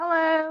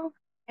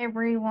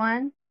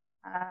everyone.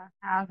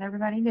 How's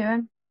everybody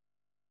doing?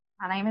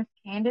 My name is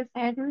Candace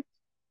Edwards.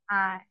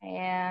 I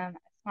am a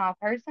small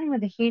person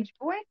with a huge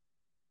voice.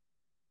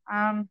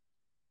 Um,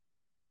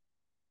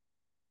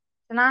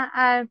 Tonight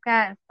I've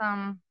got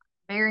some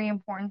very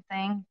important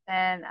things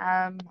that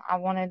I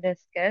want to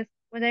discuss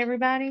with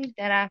everybody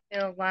that I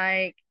feel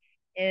like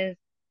is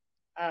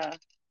uh,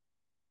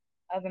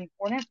 of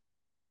importance.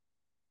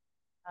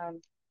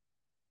 Um,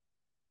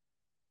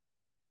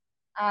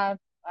 I've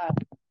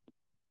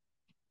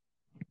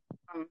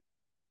some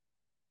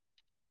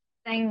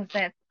things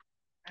that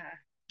uh,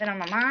 been on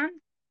my mind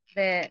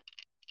that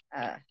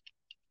uh,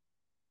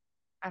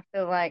 I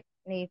feel like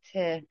need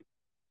to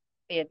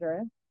be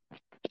addressed.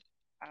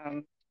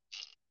 Um,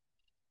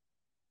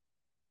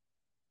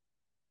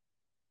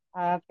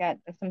 I've got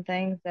some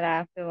things that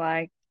I feel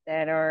like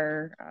that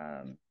are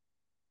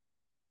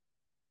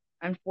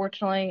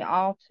unfortunately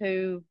all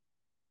too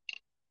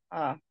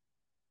uh,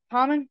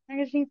 common, I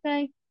guess you could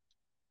say.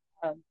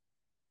 Um,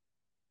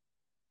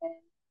 and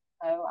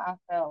so I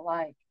felt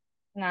like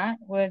tonight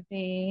would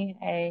be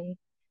a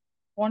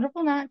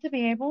wonderful night to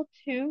be able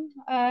to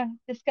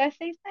discuss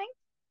these things.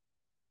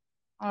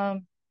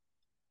 Um,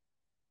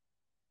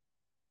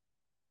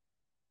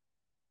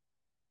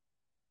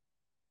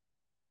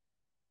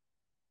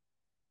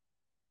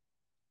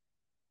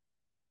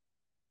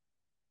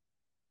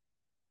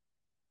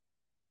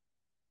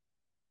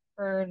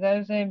 for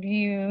those of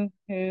you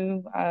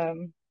who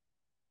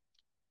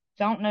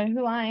don't know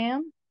who I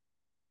am,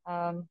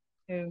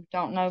 who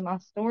don't know my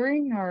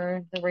story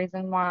or the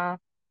reason why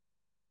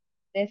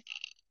this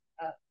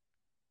uh,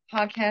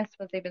 podcast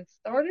was even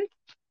started,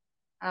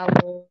 I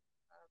will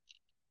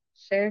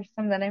share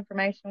some of that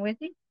information with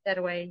you.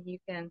 That way you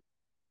can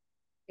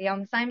be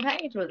on the same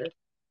page with us.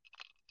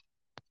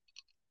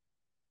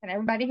 Can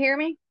everybody hear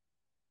me?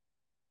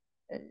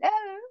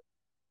 Hello?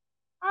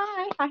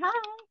 Hi, hi,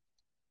 hi.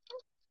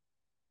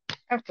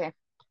 Okay,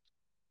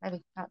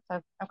 maybe not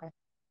so. Okay.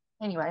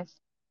 Anyways,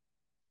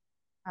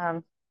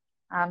 um,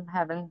 I'm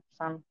having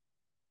some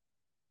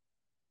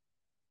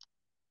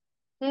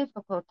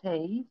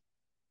difficulties.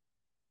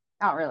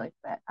 Not really,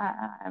 but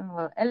I'm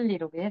a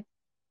little bit.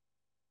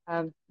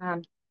 I'm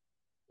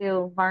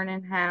still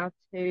learning how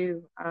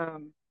to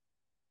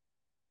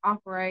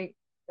operate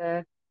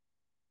the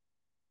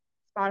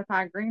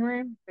Spotify Green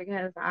Room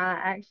because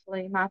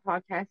my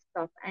podcast is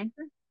off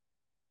Anchor,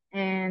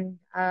 and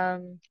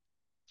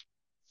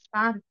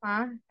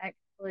Spotify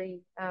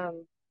actually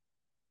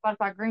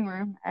Spotify Green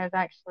Room has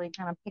actually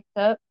kind of picked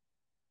up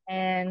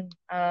and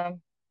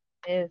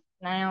is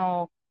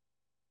now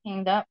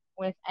teamed up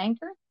with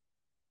Anchor.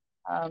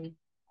 I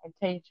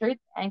tell you the truth,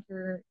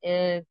 Anchor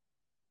is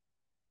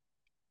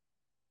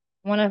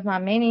one of my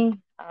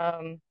many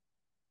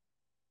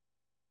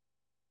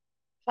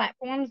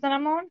platforms that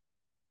I'm on.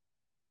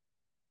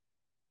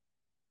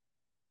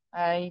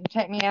 You can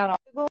check me out on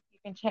Google. You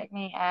can check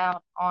me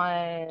out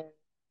on,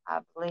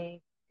 I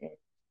believe,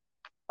 it's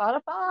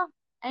Spotify,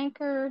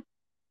 Anchor,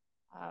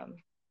 um,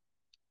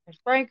 there's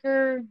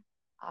Breaker.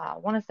 I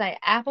want to say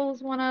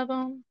Apple's one of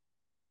them.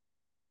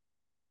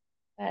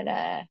 But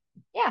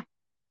yeah.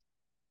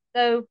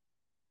 So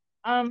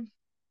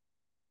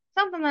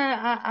something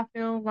that I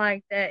feel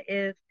like that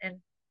is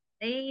in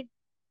need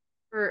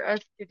for us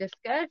to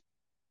discuss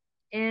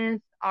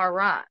is our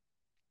rights.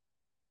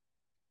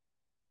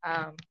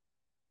 Um,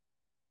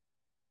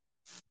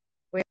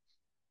 which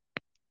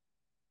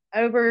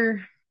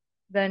over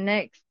the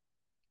next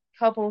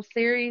couple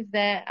series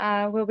that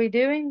I will be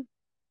doing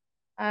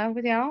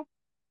with y'all,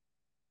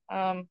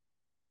 um,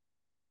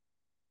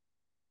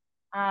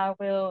 I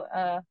will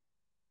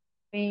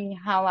be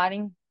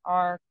highlighting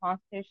our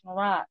constitutional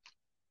rights.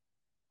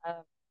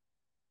 Uh,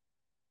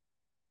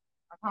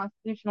 our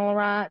constitutional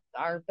rights,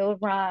 our Bill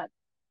of Rights.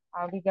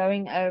 I'll be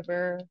going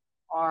over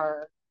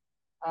our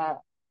uh,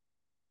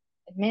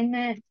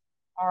 amendments,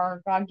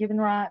 our God-given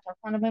rights, our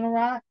fundamental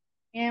rights,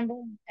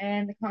 preamble,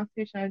 and the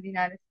Constitution of the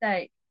United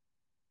States,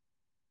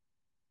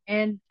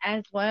 and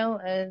as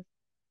well as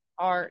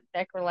our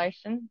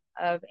Declaration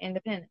of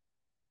Independence.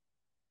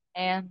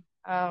 And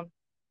the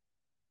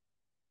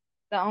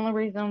only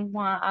reason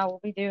why I will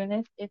be doing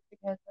this is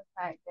because of the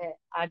fact that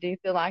I do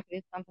feel like it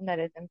is something that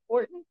is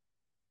important.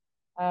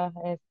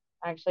 It's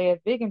actually a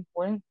big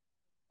importance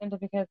simply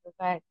because of the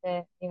fact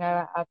that,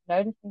 I've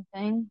noticed some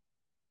things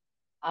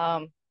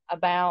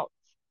about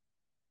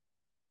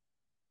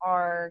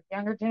our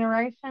younger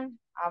generation.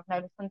 I've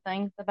noticed some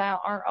things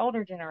about our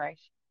older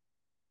generation.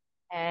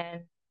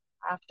 And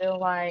I feel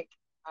like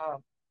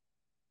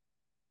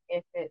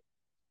if it's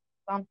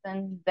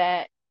something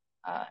that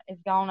is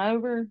gone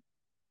over,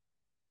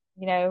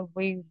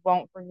 we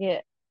won't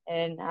forget.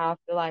 And I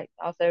feel like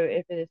also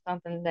if it is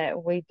something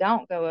that we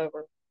don't go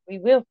over, we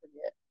will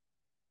forget.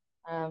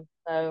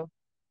 So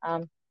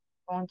I'm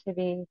going to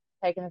be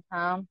taking the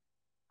time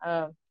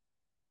um,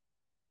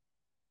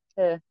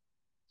 to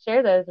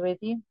share those with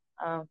you.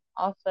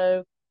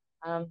 Also,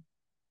 um,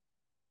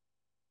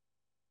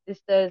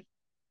 just those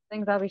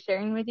things I'll be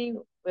sharing with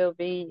you will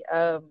be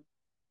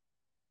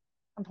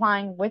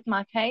complying with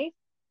my case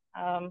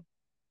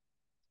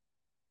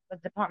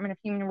with the Department of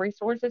Human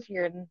Resources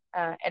here in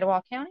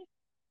Etowah County.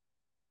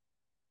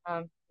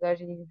 For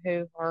those of you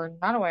who are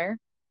not aware,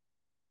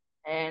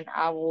 and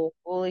I will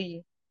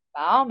fully,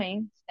 by all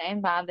means,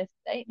 stand by this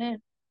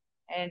statement,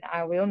 and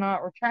I will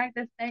not retract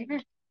this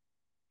statement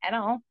at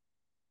all.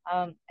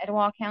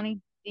 Etowah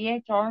County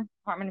DHR,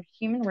 Department of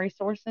Human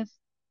Resources.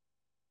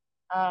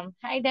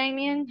 Hey,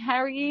 Damien, how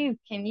are you?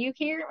 Can you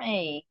hear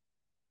me?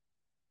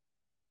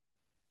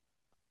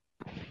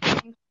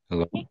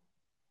 Hello.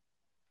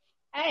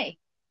 Hey,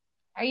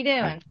 how you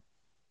doing?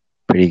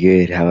 Pretty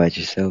good. How about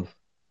yourself?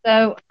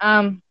 So,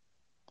 I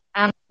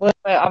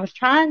was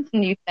trying some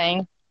new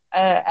things.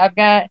 I've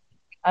got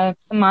some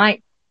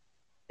mics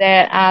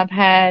that I've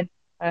had.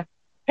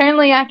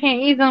 Apparently, I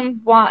can't use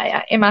them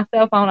while in my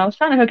cell phone. I was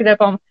trying to hook it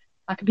up on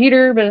my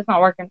computer, but it's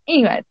not working.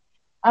 Anyways,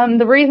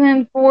 the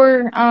reason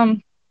for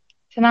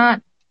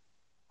tonight's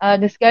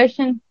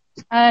discussion,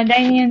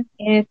 Damien,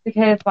 is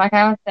because, like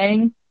I was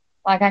saying,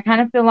 like I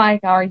kind of feel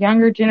like our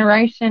younger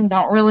generation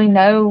don't really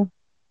know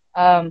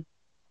um,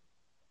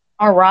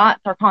 our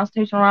rights, our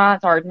constitutional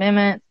rights, our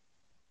amendments.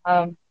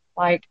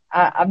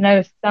 I've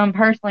noticed some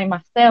personally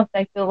myself,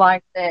 they feel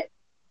like that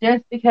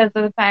just because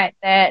of the fact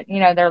that,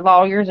 they're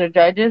lawyers or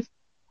judges,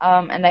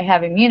 and they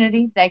have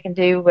immunity, they can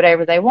do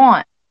whatever they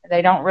want.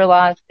 They don't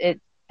realize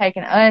it's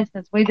taken us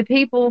as we the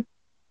people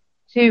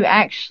to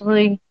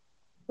actually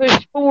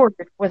push forward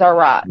with our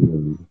rights.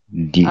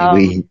 Um,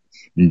 Wait,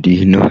 do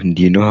you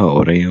know how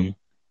old I am?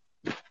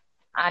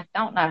 I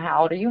don't know.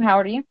 How old are you? How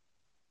old are you?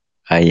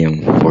 I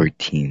am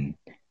 14.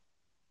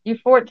 You're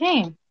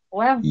 14.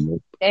 Well, Yep.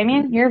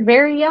 Damien, you're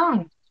very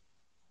young.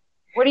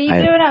 What are you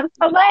I doing up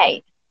so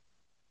late?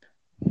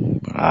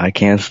 I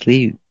can't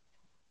sleep.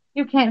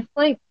 You can't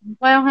sleep.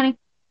 Well, honey,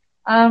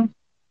 um,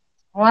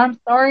 well, I'm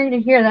sorry to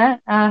hear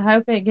that. I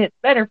hope it gets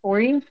better for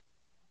you.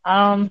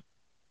 Um,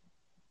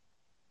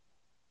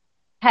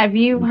 have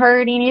you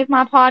heard any of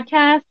my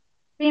podcasts?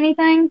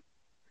 Anything?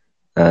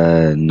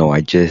 No,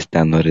 I just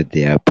downloaded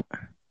the app.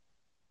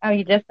 Oh,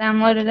 you just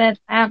downloaded that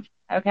app?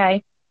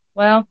 Okay.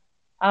 Well,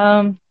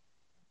 um,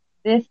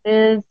 this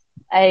is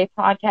a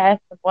podcast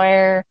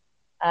where,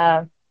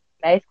 uh,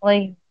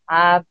 basically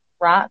my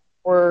rights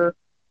were,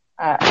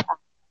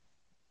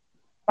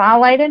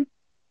 violated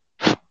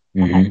at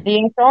Mm-hmm. the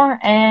DHR,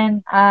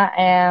 and I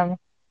am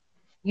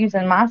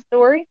using my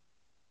story,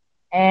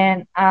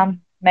 and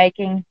I'm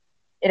making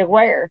it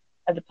aware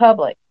of the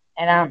public,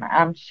 and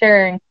I'm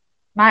sharing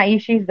my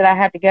issues that I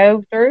have to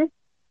go through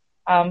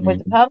with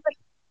the Mm-hmm. public.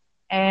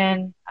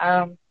 And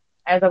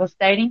as I was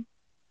stating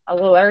a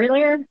little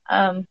earlier,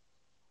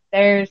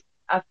 there's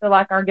I feel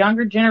like our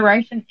younger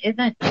generation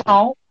isn't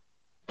taught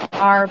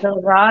our Bill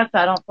of Rights.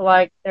 I don't feel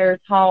like they're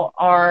taught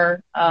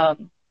our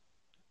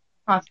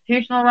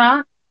constitutional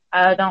rights.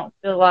 I don't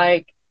feel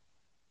like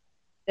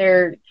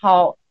they're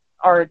taught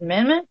our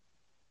amendments.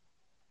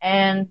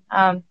 And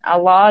a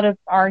lot of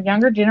our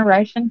younger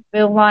generation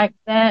feel like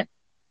that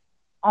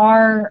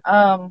our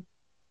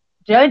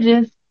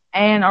judges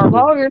and our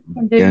lawyers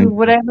can do Young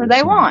whatever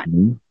they generation want. like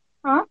me.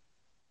 Huh?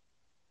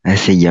 I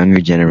say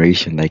younger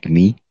generation like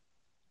me.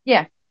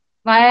 Yeah,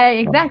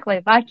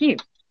 exactly, like you.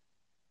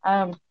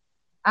 Um,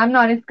 I'm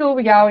not in school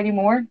with y'all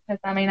anymore because,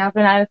 I mean, I've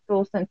been out of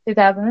school since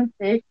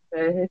 2006. So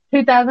it's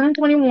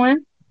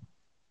 2021.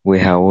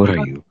 Wait, how old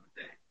are you?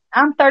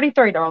 I'm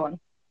 33, darling.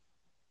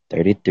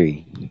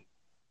 33.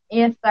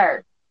 Yes,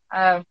 sir.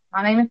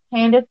 My name is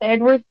Candace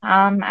Edwards.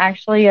 I'm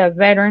actually a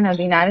veteran of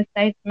the United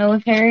States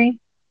military.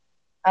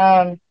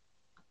 Um,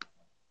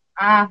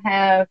 I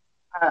have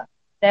uh,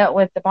 dealt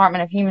with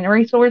Department of Human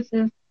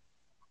Resources,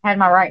 had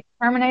my rights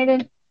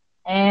terminated,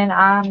 and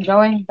I'm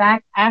going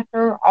back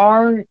after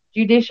our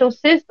judicial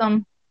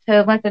system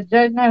to let the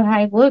judge know,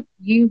 hey, look,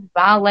 you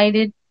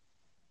violated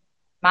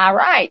my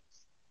rights,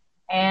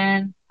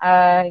 and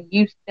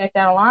you stepped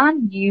out of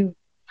line. You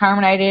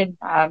terminated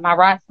my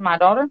rights to my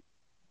daughter,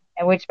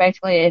 and which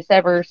basically it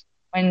severs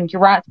when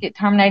your rights get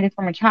terminated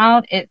from a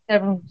child. It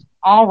severs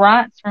all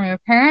rights from your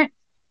parents.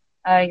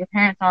 Your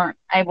parents aren't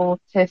able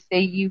to see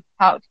you,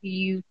 talk to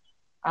you,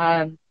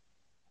 um,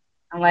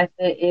 unless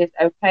it is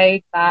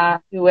okayed by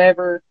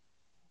whoever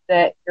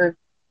that your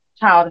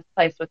child is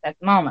placed with at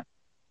the moment.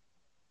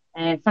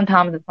 And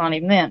sometimes it's not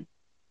even then.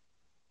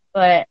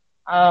 But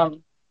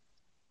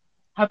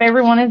hope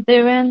everyone is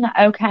doing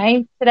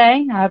okay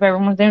today. I hope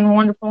everyone's doing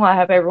wonderful. I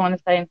hope everyone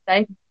is staying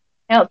safe,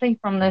 healthy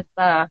from this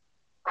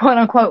quote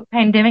unquote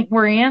pandemic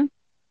we're in.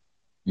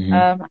 Mm-hmm.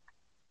 Um,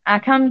 I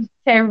come to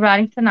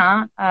everybody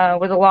tonight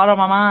with a lot on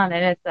my mind,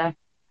 and it's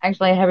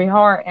actually a heavy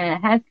heart. And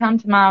it has come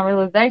to my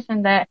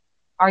realization that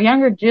our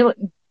younger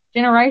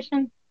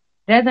generation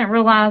doesn't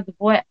realize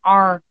what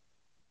our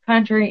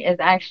country is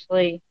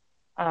actually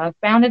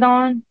founded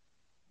on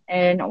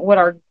and what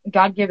our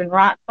God-given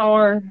rights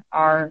are,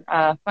 our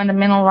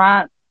fundamental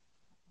rights,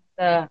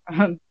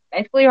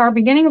 basically our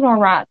beginning of our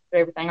rights to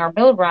everything, our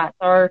Bill of Rights,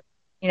 our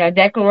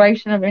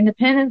Declaration of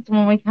Independence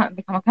when we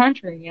become a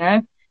country,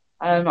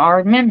 our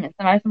amendments,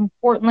 and most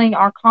importantly,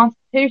 our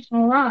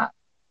constitutional rights.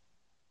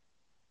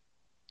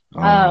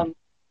 Oh.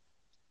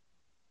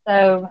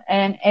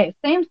 And it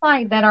seems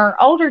like that our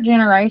older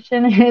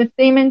generation is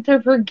seeming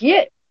to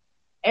forget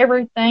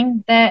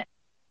everything that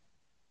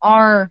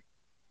our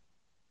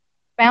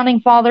founding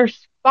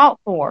fathers fought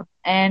for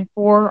and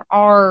for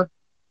our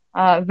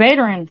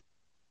veterans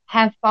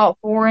have fought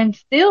for and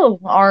still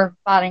are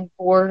fighting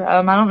for.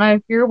 I don't know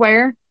if you're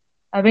aware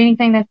of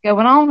anything that's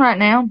going on right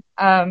now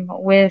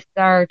with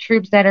our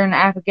troops that are in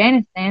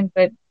Afghanistan,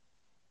 but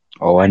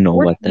Oh, I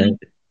know about that.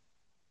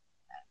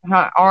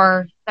 unfortunately,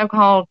 our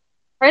so-called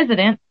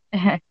president,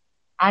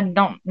 I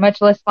don't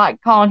much less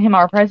like calling him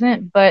our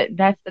president, but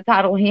that's the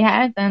title he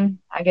has, and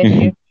I guess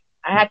Hmm.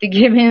 I have to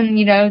give him,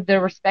 the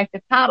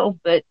respective title,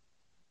 but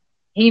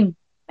he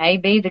may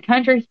be the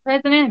country's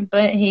president,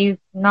 but he's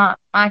not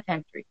my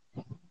country,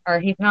 or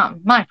he's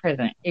not my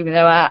president, even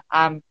though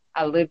I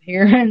live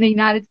here in the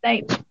United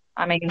States.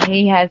 I mean,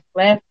 he has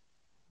left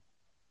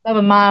some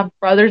of my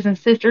brothers and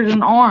sisters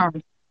in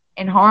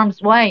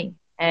harm's way,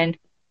 and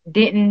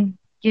didn't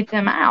get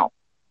them out.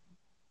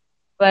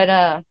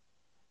 But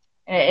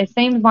it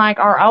seems like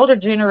our older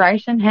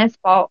generation has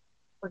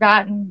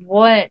forgotten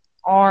what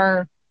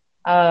our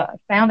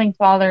founding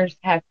fathers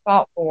have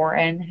fought for,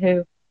 and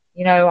who,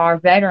 our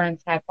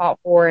veterans have fought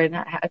for, and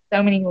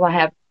so many will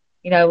have,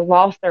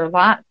 lost their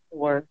lives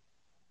for.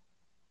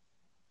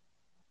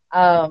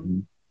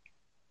 Um,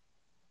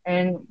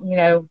 and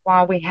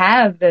while we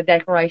have the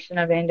Declaration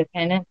of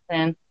Independence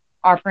and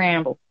our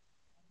preamble,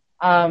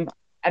 um,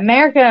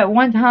 America at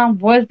one time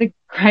was the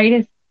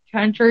greatest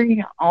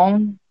country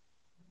on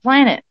the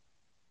planet.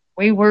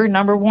 We were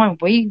number one.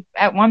 We,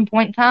 at one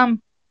point in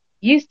time,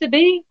 used to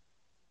be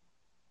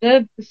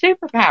the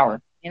superpower,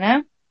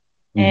 and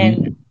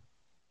Hmm.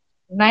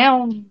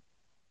 now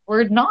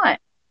we're not.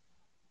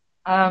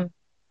 Um,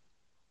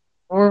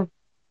 we're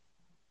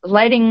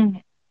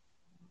letting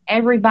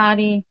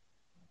everybody,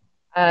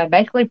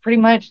 basically pretty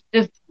much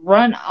just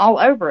run all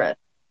over us.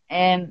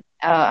 And,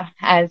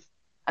 as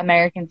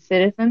American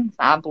citizens,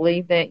 I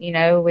believe that,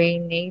 we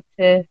need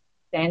to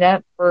stand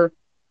up for,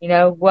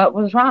 what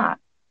was right,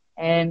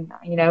 and,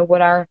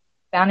 what our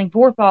founding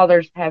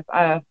forefathers have,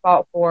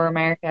 fought for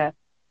America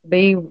to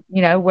be,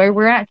 where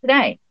we're at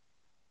today,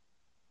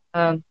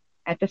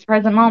 at this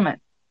present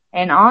moment.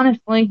 And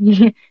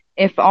honestly,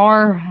 if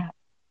our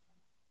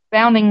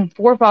founding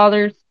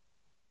forefathers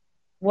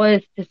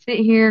was to sit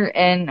here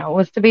and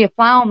was to be a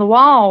fly on the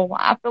wall,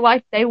 I feel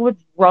like they would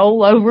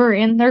roll over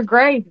in their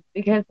graves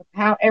because of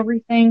how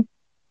everything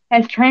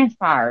has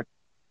transpired.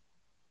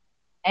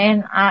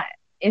 And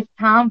it's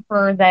time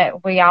for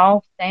that we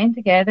all stand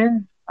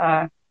together,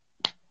 have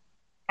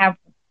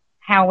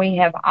how we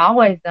have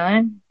always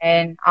done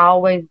and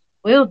always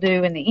will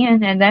do in the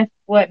end. And that's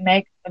what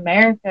makes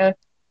America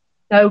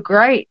so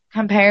great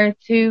compared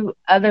to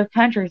other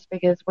countries,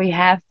 because we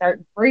have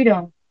certain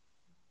freedoms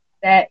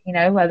that,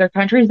 other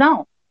countries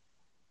don't.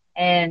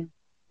 And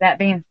that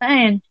being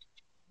said,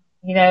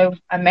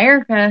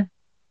 America,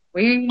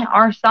 we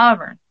are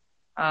sovereign.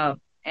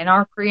 In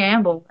our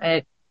preamble,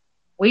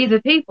 we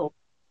the people,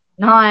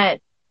 not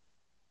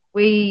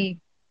we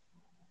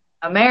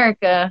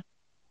America,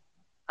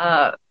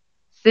 uh,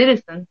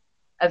 citizens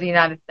of the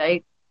United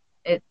States.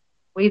 It's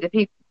we the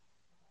people.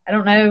 I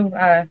don't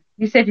know,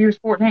 you said you were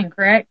 14,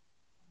 correct?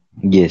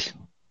 Yes.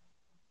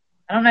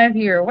 I don't know if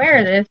you're aware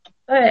of this,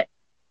 but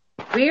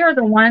we are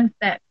the ones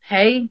that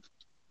pay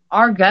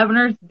our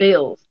governor's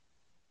bills,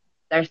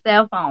 their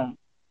cell phone,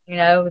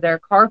 their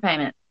car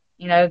payments,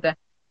 the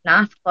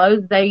nice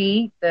clothes they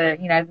eat, the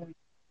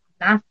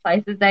nice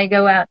places they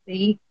go out to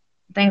eat,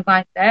 things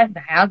like that, the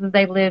houses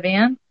they live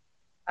in,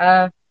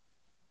 uh,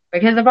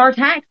 because of our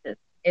taxes.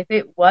 If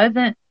it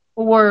wasn't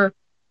for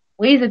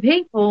we the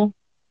people,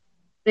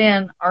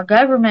 then our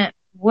government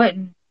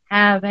wouldn't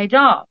have a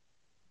job.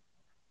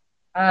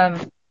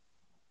 Um,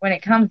 when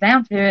it comes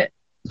down to it,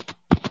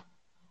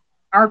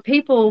 our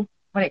people,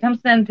 when it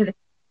comes down to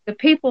the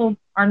people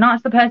are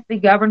not supposed to be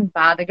governed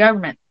by the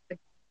government. The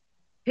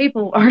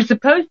people are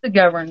supposed to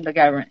govern the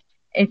government.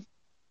 It's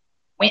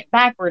went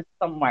backwards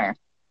somewhere.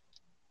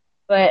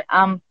 But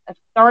I'm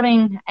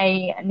starting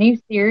a new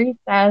series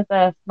as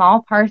a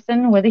small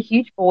person with a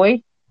huge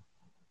voice,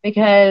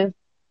 because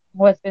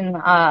what's been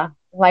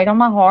laid on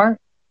my heart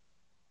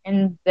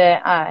in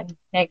the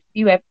next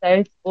few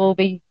episodes will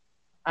be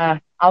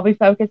I'll be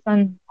focused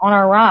on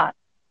our rights,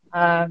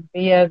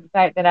 via the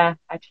fact that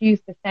I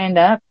choose to stand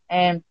up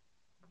and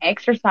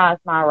exercise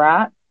my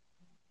rights.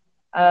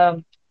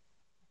 Um,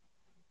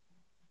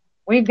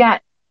 we've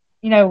got,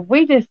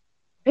 we just,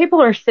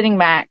 people are sitting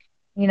back,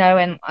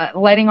 and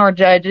letting our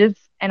judges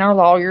and our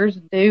lawyers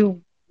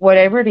do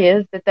whatever it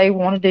is that they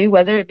want to do,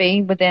 whether it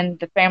be within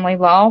the family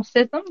law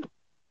system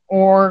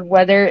or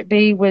whether it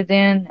be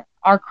within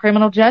our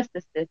criminal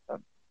justice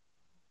system.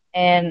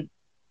 And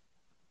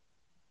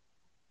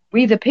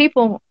we, the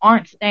people,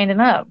 aren't standing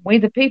up. We,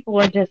 the people,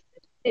 are just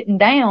sitting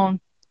down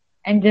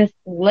and just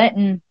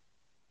letting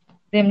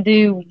them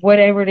do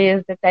whatever it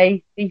is that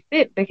they see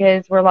fit,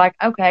 because we're like,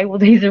 okay, well,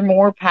 these are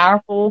more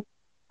powerful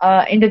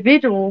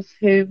individuals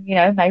who,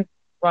 may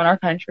run our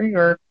country,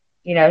 or,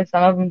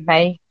 some of them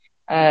may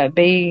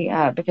be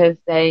because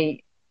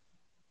they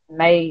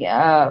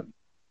may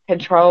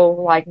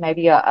control like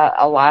maybe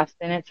a life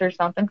sentence or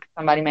something.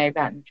 Somebody may have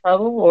gotten in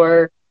trouble,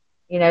 or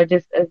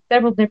just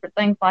several different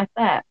things like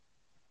that.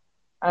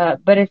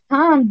 But it's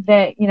time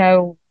that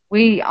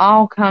we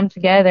all come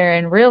together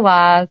and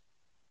realize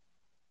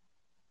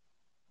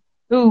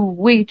who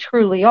we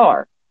truly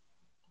are.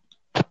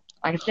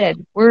 Like I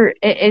said,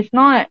 it's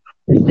not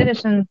the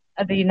citizens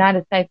of the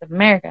United States of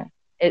America.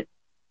 It's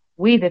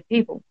we the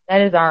people.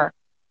 That is our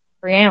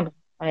preamble.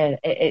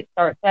 It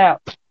starts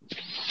out.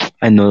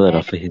 I know that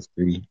off of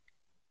history.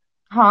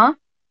 Huh?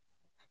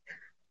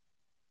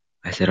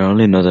 I said I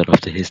only know that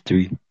off the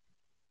history.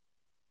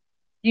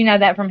 You know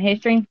that from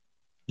history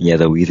Yeah,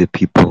 the we the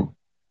people.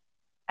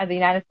 of the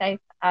United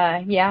States?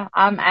 Yeah,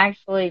 I'm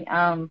actually,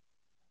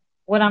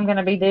 what I'm going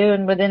to be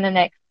doing within the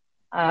next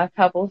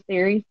couple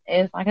series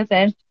is, like I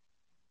said,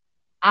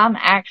 I'm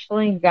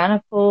actually going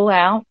to pull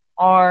out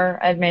our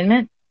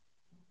amendment,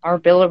 our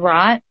Bill of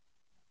Rights,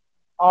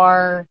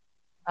 our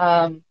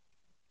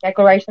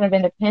Declaration of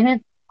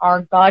Independence,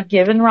 our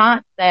God-given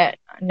rights that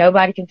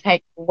nobody can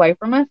take away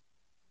from us.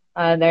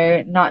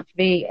 They're not to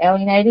be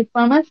alienated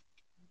from us.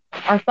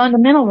 Our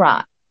fundamental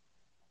rights,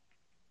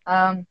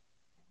 and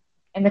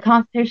the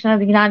Constitution of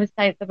the United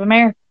States of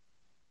America.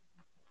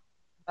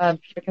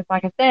 Because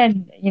like I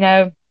said,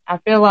 I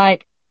feel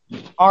like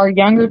our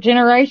younger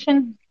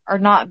generation are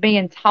not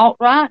being taught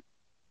right,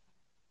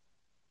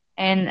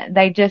 and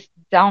they just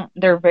don't,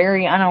 they're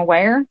very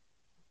unaware.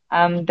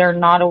 They're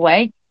not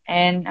awake,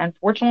 and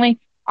unfortunately,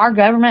 our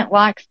government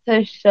likes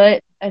to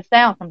shut us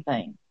out from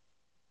things.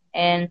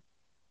 And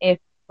if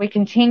we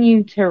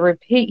continue to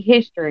repeat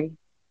history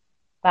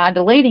by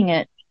deleting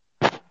it,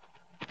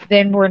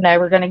 then we're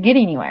never going to get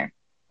anywhere.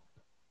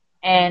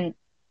 And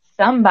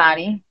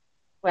somebody,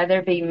 whether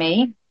it be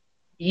me,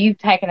 you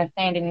taking a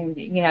stand in,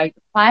 your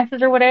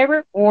classes or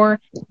whatever, or,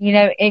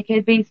 it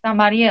could be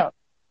somebody else.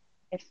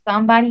 If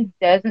somebody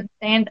doesn't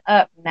stand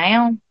up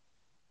now,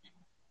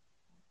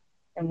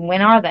 then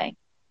when are they?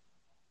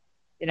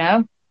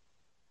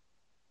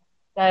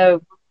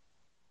 So,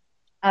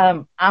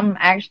 I'm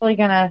actually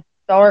going to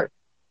start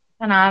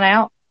tonight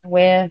out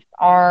with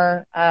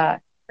our,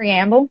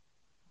 preamble.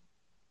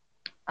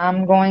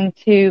 I'm going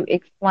to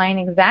explain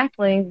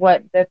exactly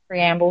what the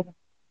preamble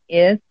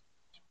is,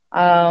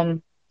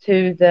 to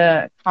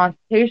the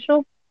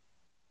Constitution.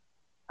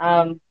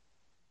 That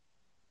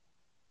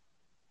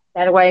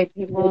way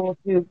people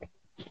who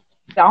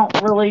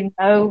don't really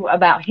know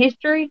about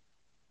history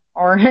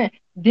or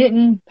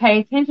didn't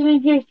pay attention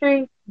in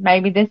history,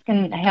 maybe this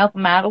can help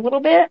them out a little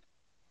bit.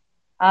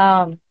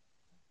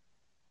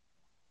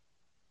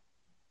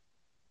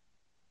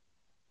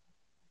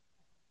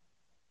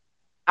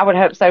 I would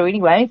hope so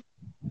anyways.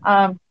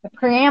 The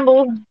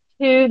preamble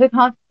to the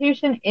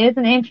Constitution is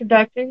an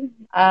introductory.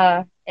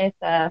 It's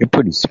You're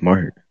pretty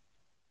smart.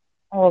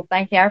 Well,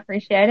 thank you. I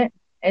appreciate it.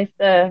 It's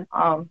the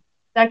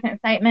second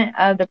statement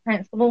of the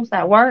principles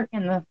that work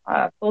in the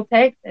full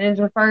text. It is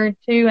referred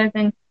to as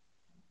in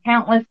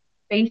countless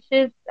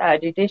speeches,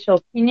 judicial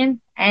opinions,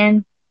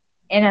 and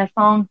in a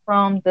song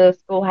from the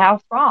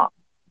Schoolhouse Rock.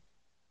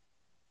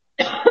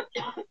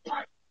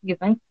 Excuse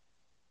me.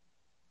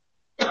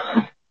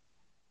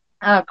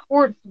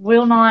 Courts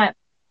will not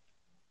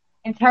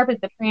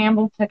interpret the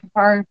preamble to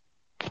confer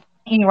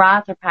any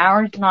rights or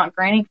powers not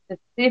granted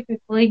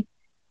specifically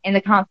in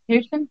the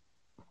Constitution.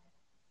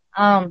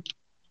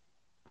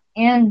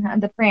 In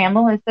the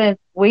preamble, it says,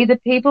 "We, the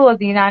people of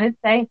the United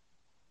States,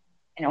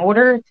 in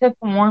order to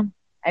form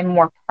a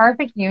more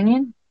perfect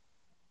union,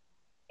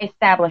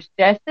 establish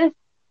justice,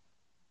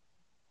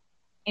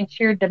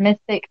 ensure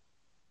domestic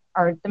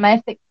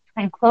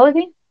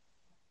tranquility,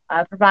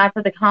 provide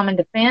for the common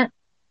defense,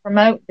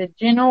 promote the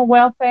general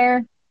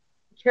welfare,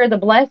 secure the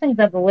blessings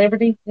of the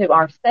liberty to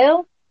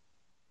ourselves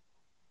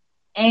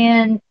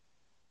and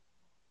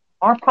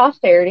our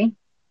posterity,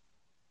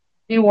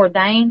 do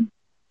ordain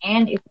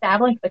and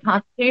establish the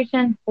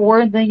Constitution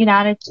for the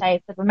United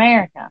States of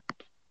America."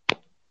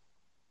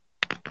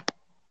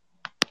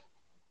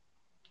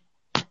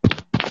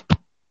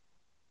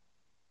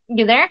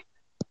 You there?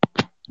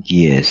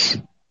 Yes.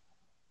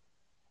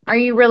 Are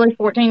you really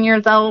 14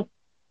 years old?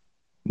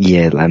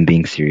 Yeah, I'm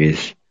being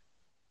serious.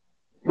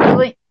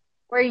 Really?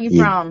 Where are you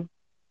from?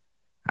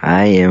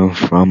 I am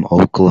from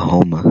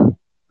Oklahoma.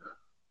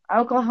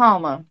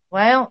 Oklahoma.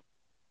 Well,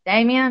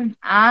 Damien,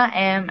 I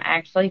am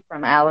actually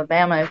from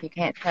Alabama, if you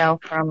can't tell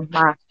from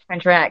my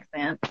country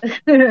accent.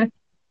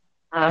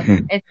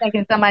 It's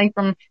taking somebody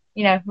from,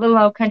 little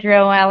old country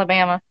old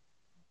Alabama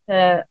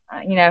to,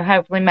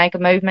 hopefully make a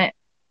movement,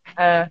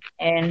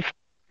 and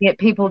get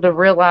people to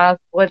realize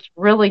what's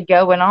really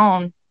going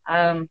on,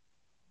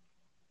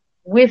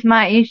 with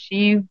my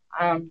issue.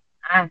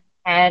 I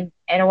had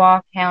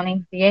Etowah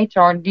County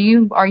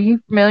DHR. Are you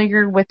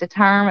familiar with the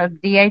term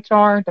of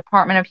DHR,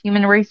 Department of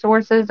Human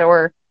Resources,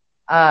 or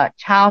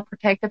Child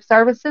Protective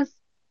Services?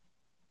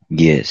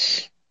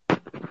 Yes.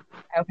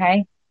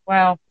 Okay.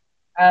 Well,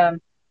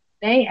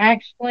 they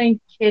actually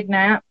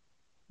kidnapped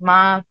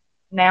my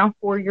now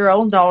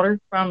 4-year-old daughter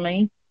from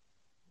me.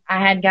 I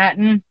had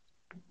gotten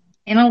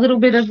in a little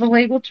bit of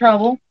illegal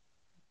trouble,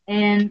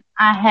 and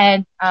I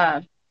had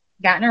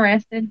gotten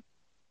arrested.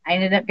 I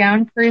ended up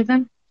going to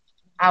prison.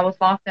 I was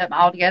locked up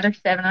altogether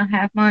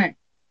 7.5 months.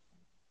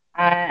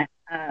 I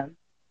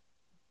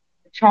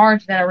The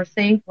charge that I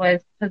received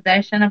was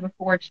possession of a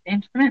forged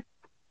instrument.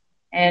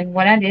 And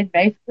what I did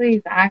basically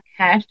is I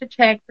cashed a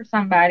check for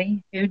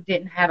somebody who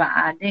didn't have an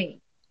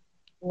ID.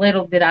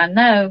 Little did I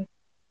know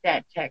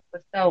that check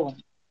was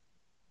stolen.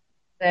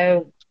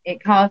 So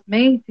it caused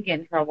me to get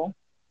in trouble.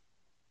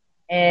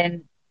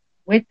 And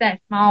with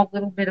that small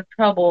little bit of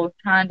trouble of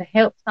trying to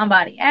help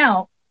somebody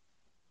out,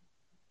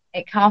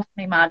 it cost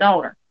me my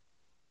daughter.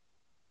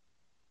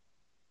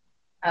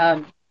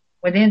 Um,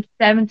 Within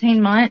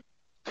 17 months,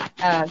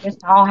 this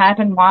all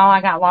happened while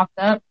I got locked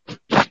up.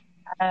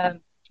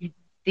 Um,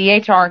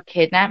 DHR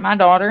kidnapped my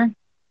daughter.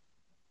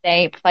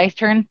 They placed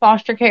her in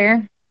foster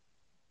care.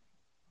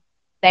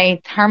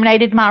 They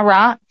terminated my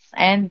rights,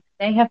 and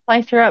they have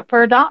placed her up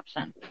for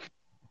adoption.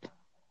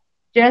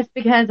 Just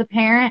because a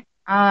parent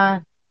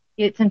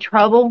gets in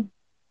trouble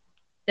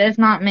does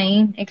not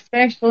mean,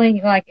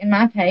 especially like in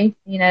my case,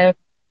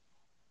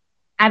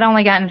 I'd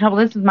only gotten in trouble.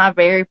 This is my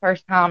very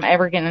first time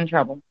ever getting in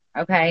trouble.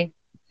 Okay.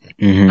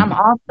 I'm Mm-hmm.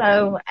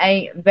 also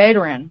a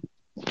veteran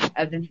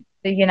of the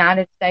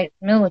United States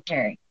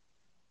military.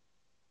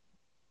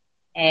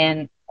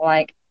 And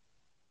like,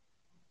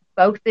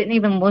 folks didn't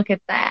even look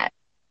at that.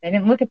 They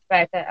didn't look at the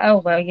fact that, oh,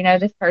 well,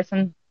 this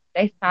person,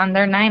 they signed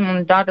their name on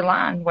the dotted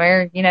line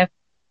where,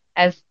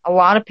 as a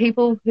lot of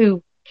people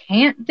who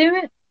can't do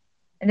it,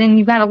 and then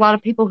you've got a lot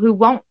of people who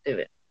won't do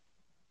it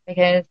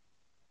because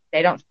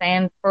they don't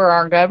stand for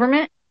our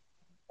government,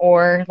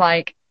 or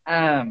like,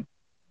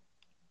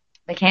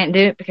 they can't do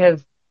it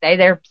because they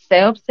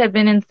themselves have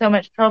been in so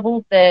much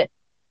trouble that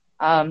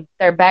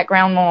their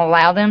background won't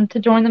allow them to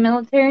join the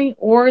military,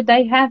 or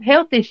they have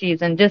health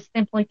issues and just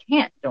simply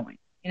can't join,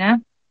 you know?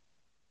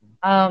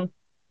 Um,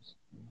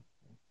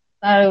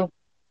 so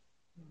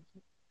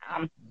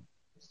um,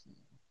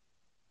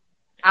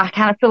 I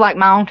kind of feel like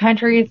my own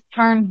country has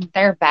turned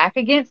their back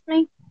against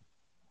me.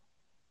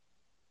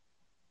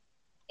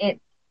 It's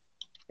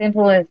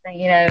simple as,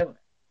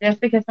 just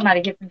because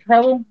somebody gets in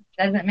trouble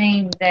doesn't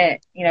mean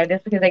that,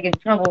 just because they get in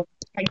trouble,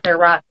 take their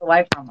rights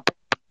away from them.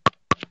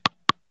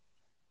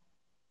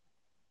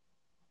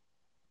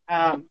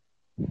 Um,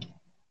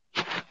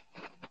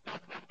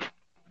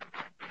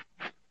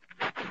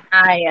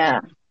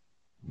 I,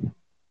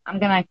 I'm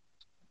going to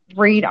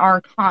read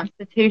our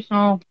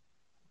constitutional,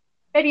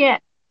 but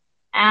yet,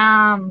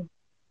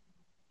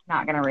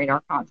 not going to read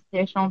our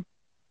constitutional.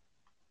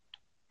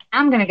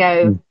 I'm going to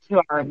go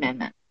to our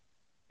amendment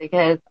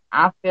because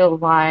I feel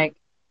like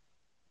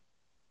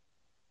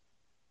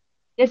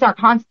it's our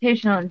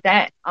constitutional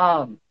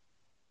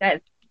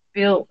that's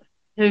built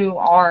who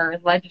our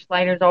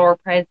legislators are,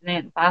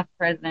 president, vice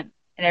president,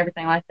 and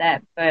everything like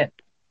that. But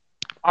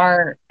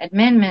our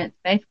amendment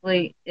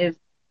basically is,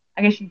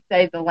 I guess you'd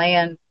say, the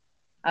land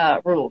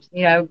rules.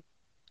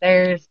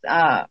 There's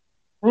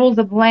rules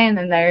of the land,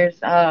 and there's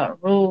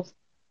rules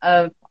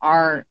of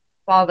our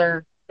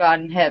Father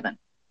God in heaven.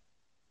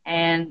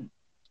 And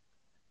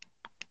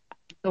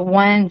the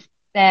ones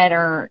that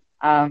are,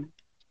 I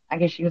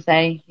guess you could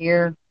say,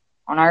 here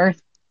on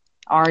earth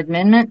are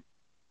amendments.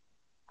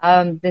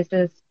 This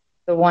is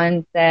the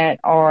ones that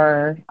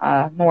are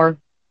more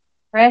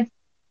pressed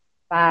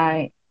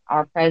by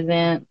our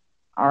president,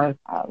 our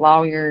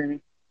lawyers,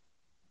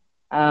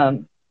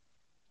 um,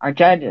 our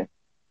judges.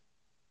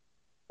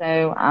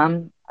 So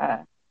I'm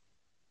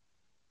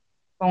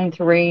going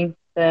to read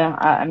the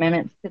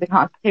amendments to the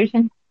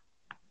Constitution.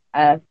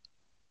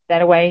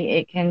 That way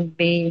it can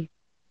be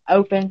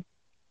open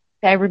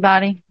to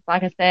everybody.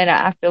 Like I said,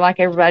 I feel like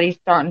everybody's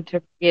starting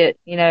to forget,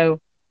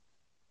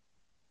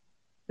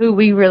 who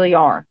we really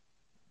are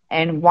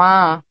and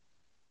why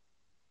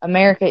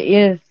America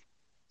is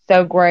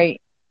so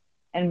great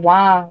and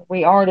why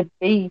we are to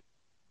be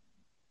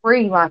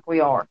free like we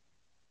are.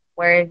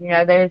 Whereas,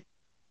 there's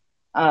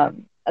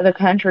other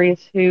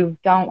countries who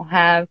don't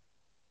have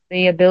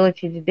the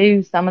ability to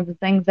do some of the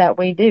things that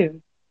we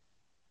do.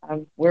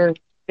 We're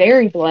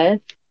very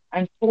blessed.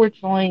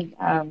 Unfortunately,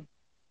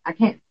 I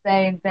can't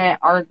say that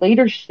our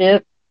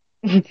leadership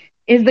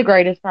is the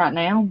greatest right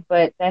now,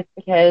 but that's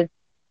because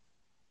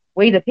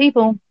we, the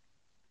people,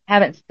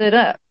 haven't stood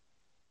up.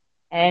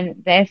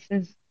 And this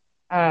is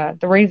the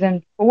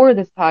reason for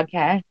this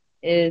podcast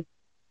is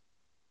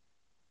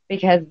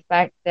because of the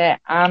fact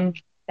that I'm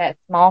that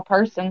small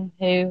person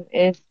who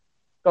is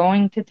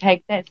going to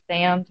take that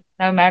stand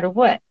no matter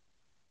what.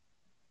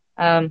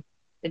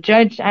 The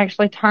judge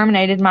actually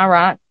terminated my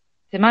right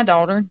to my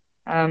daughter.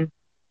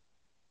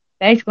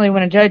 Basically,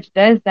 when a judge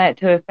does that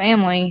to a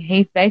family,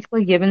 he's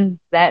basically giving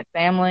that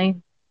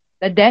family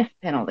the death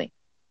penalty.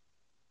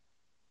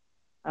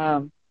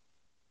 Um,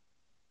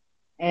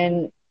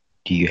 and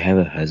Do you have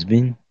a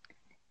husband?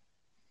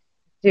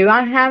 do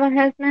I have a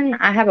husband?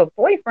 I have a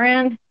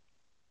boyfriend.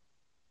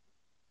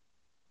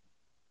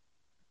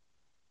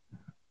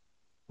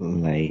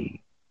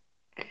 Like,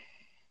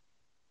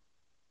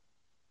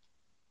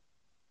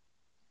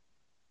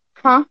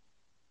 Huh?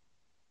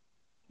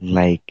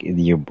 Like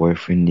your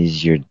boyfriend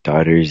is your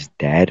daughter's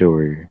dad,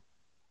 or?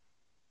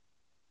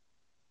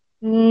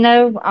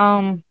 No,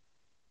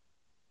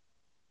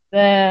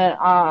 the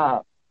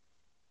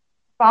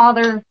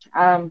father,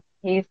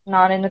 he's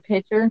not in the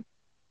picture,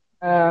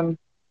 um,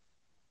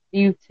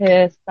 due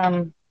to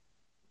some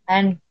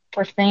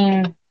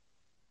unforeseen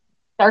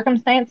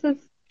circumstances.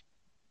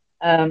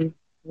 Um,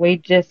 we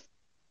just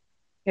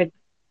could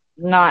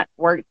not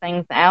work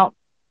things out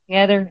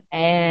together,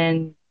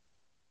 and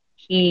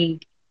he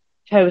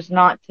chose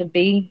not to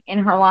be in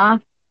her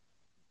life.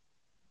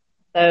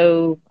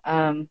 So,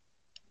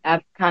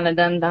 I've kind of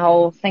done the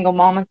whole single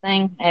mama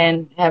thing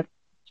and have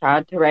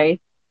tried to raise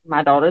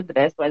my daughter the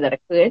best way that I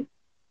could.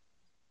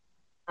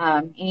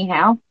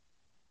 Anyhow,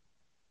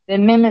 the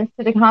amendments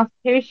to the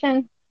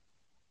Constitution.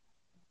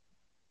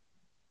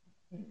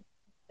 Let's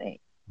see,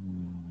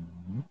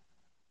 Mhm.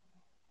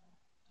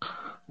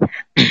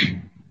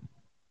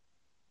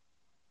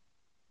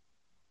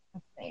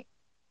 let's see.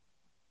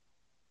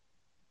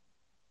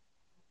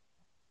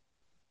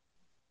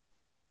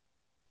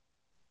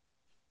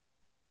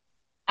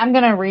 I'm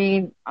gonna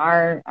read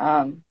our,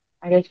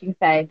 I guess you can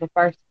say, the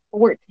first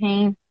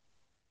 14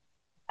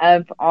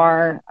 of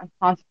our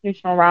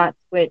constitutional rights,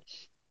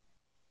 which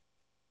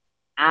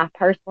I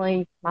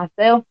personally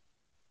myself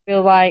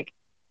feel like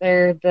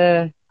they're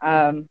the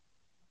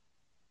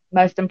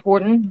most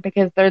important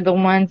because they're the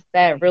ones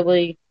that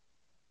really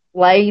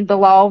lay the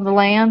law of the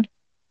land,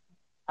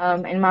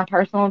 in my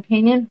personal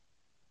opinion.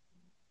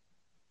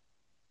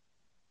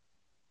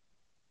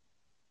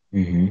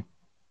 Mhm.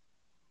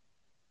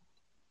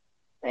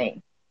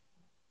 See,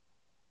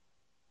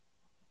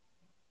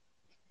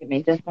 give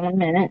me just 1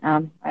 minute.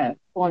 I'm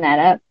pulling that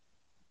up.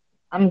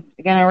 I'm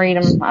gonna read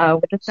them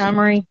with a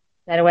summary.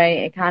 That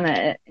way, it kind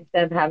of,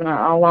 instead of having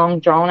a long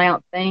drawn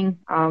out thing,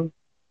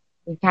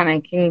 you kind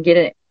of can get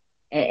it.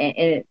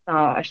 It's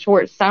a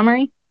short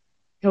summary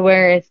to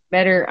where it's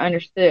better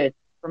understood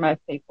for most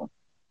people.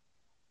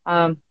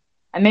 Um,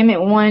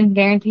 Amendment 1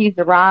 guarantees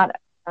the right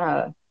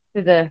to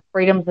the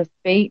freedoms of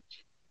speech,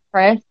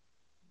 press,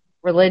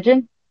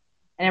 religion,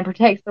 and it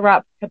protects the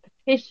right to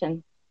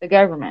petition the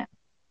government.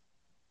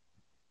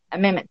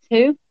 Amendment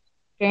 2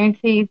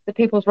 guarantees the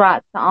people's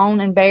right to own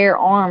and bear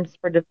arms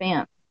for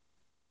defense,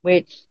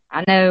 which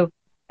I know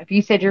if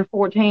you said you're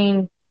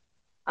 14,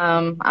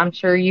 I'm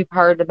sure you've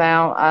heard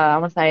about, I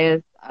want to say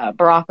is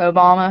Barack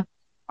Obama,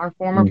 our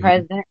former Mhm.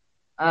 president,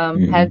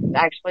 has Mhm.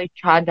 actually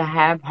tried to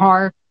have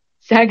our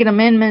Second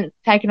Amendment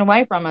taken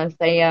away from us.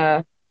 They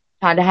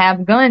tried to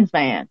have guns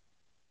banned,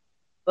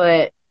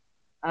 but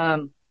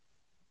um,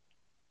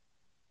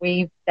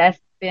 that's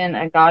been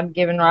a God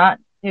given right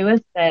to us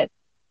that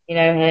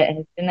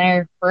has been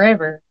there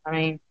forever. I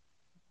mean,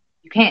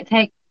 you can't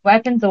take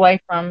weapons away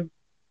from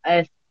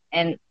us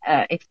and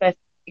expect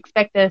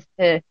us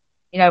to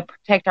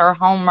protect our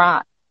home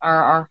right,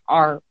 our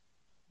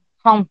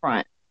home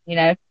front. You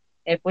know,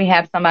 if we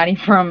have somebody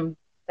from,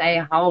 say,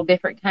 a whole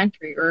different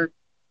country or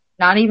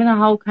not even a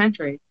whole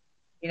country,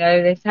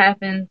 this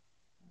happens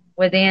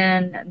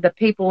within the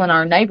people in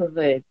our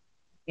neighborhood.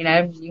 You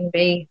can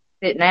be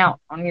sitting out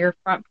on your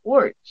front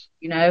porch,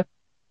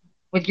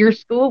 with your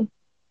school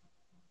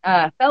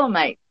fellow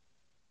mates,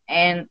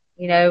 and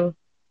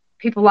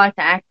people like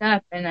to act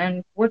up, and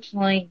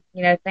unfortunately,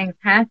 things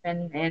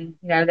happen, and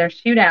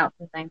there's shootouts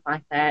and things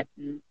like that,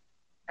 and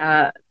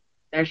uh,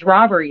 there's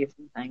robberies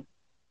and things.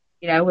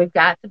 We've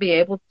got to be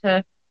able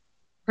to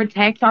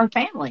protect our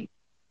families.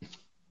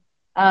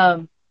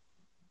 Um,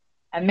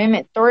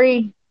 Amendment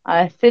 3,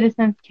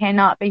 citizens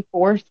cannot be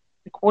forced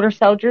to quarter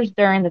soldiers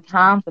during the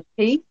times of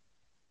peace.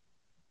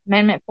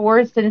 Amendment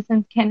 4,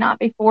 citizens cannot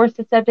be forced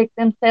to subject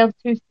themselves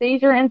to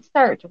seizure and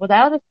search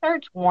without a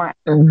search warrant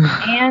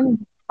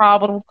and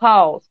probable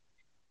cause.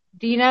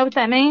 Do you know what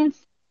that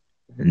means?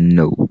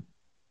 No.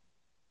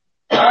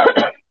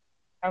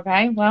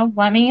 Okay, well,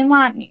 let me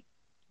enlighten you.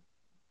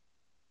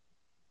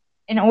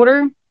 In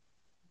order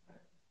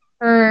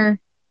for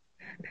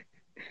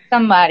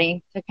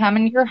somebody to come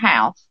into your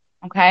house,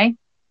 okay,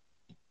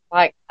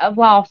 like of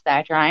law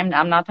stature,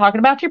 I'm not talking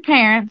about your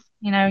parents.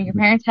 Your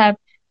parents have,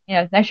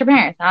 that's your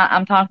parents.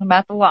 I'm talking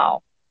about the law.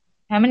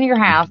 Come into your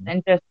house Mhm.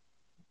 and just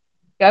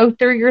go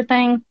through your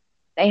things.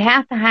 They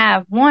have to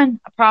have one,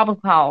 a probable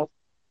cause,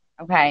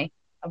 okay,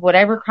 of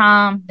whatever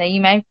crime that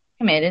you may have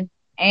committed,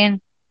 and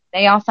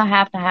they also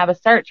have to have a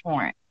search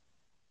warrant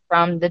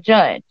from the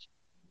judge.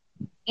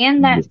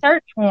 In Yeah. that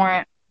search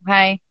warrant,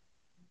 okay,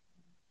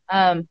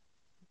 um,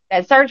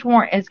 that search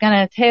warrant is going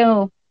to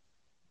tell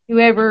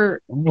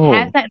whoever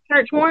has Oh, that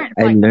search warrant,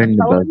 I like the learned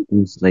about soldier.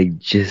 this like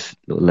just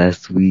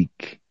last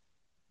week.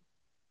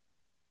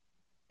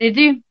 Did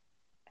you?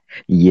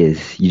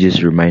 Yes, you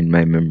just remind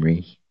my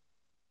memory.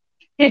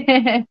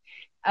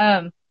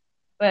 um,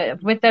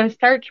 but with those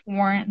search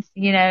warrants,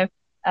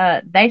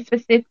 they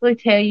specifically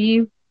tell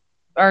you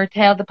or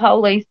tell the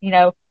police,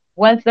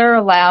 what they're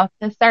allowed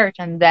to search,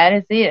 and that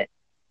is it.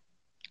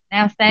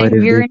 Now, say But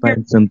if you're they in your,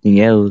 find something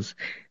else,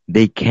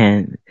 they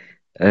can't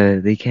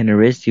they can't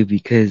arrest you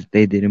because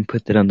they didn't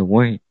put that on the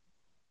warrant.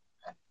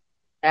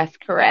 That's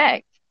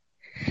correct.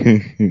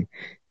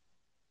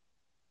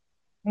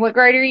 What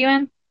grade are you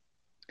in?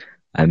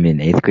 I'm in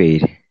eighth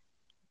grade.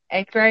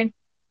 Eighth grade?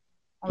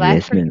 Well,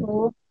 that's Yes, pretty ma'am.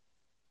 cool.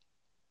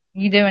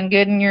 You doing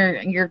good in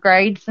your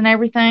grades and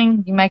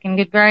everything? You making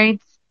good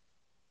grades?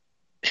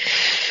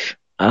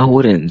 I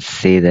wouldn't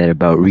say that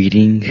about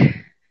reading.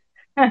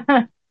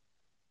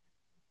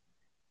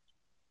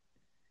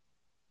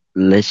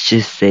 Let's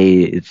just say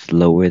it's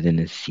lower than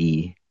a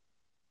C.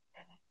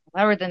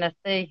 Lower than a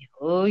C.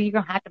 Oh, you're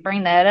gonna have to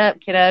bring that up,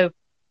 kiddo.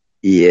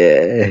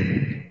 Yeah.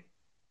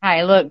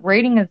 Hey, look,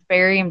 reading is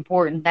very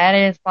important. That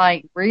is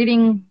like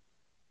reading,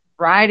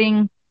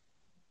 writing.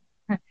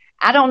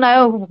 I don't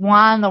know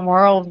why in the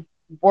world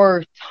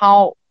we're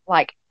taught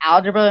like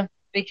algebra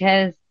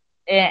because,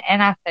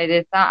 and I say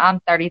this, I'm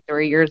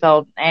 33 years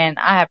old and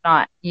I have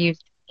not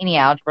used any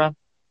algebra.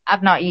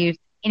 I've not used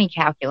any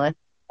calculus.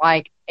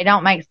 Like, it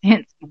don't make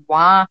sense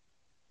why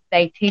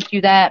they teach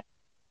you that.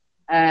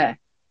 Uh,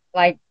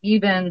 like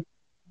even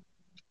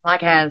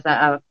like as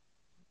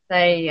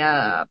say,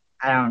 I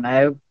don't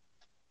know.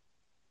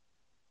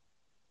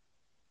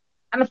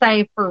 I'm gonna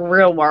say for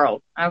real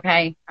world,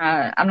 okay?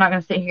 I'm not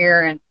gonna sit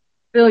here and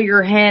fill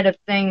your head of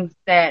things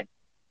that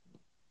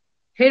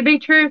could be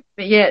true,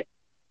 but yet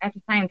at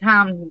the same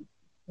time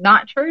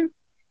not true.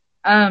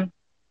 Um,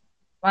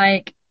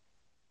 like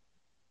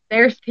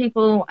there's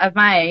people of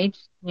my age,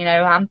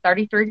 I'm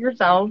 33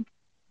 years old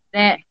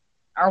that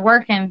are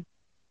working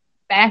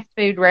fast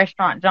food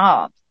restaurant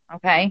jobs.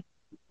 Okay.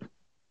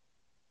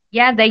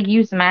 Yeah, they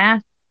use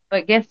math,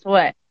 but guess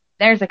what?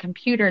 There's a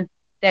computer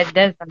that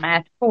does the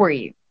math for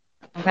you.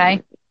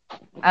 Okay.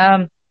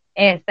 Um,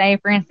 and say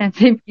for instance,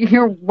 if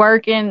you're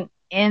working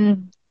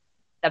in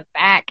the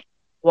back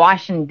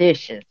washing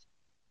dishes,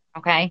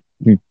 okay,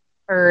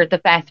 for the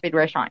fast food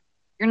restaurant,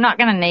 you're not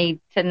going to need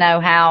to know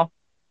how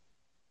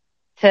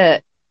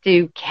to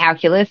do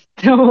calculus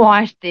to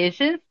wash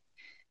dishes.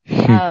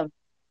 Um,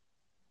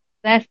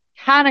 that's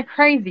kind of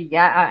crazy.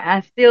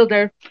 I still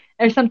there's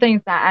some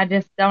things that I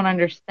just don't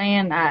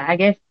understand. I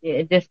guess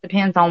it just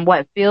depends on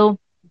what field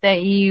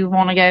that you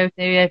want to go to.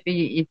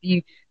 If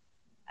you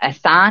a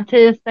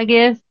scientist, I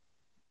guess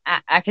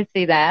I could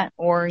see that,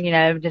 or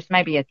just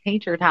maybe a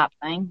teacher type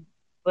thing.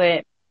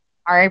 But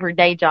our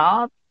everyday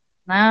job,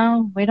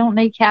 no, we don't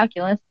need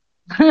calculus.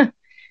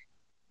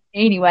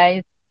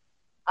 Anyways,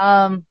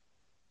 um,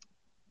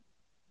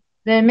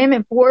 the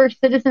Amendment 4,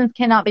 citizens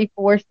cannot be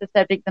forced to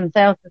subject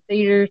themselves to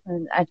seizures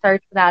and a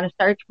search without a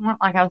search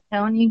warrant, like I was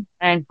telling you,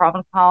 and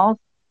probable cause.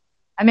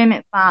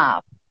 Amendment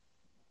 5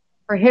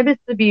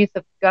 prohibits the abuse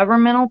of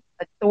governmental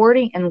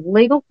authority and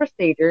legal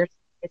procedures,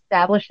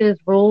 establishes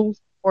rules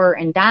for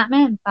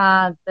indictment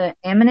by the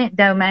eminent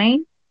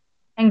domain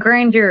and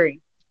grand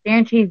jury,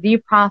 guarantees due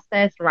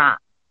process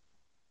rights,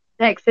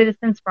 protects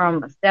citizens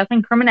from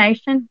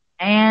self-incrimination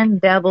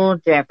and double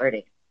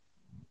jeopardy.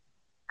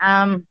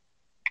 Um,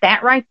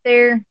 that right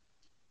there,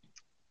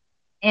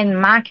 in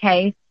my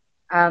case,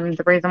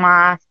 the reason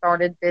why I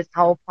started this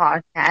whole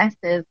podcast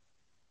is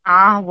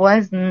I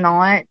was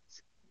not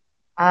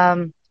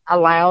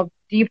allowed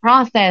due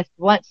process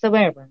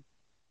whatsoever.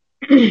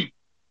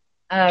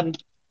 um,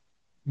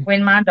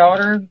 when my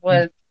daughter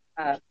was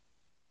uh,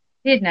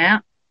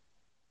 kidnapped,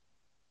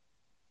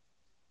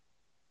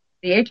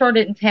 the HR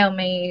didn't tell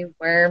me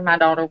where my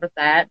daughter was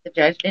at. The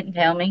judge didn't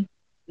tell me.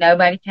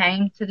 Nobody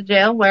came to the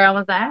jail where I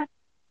was at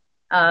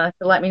to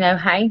let me know,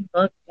 hey,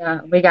 look,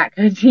 we got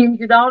custody of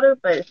your daughter,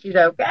 but she's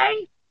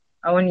okay.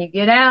 When you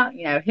get out,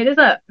 hit us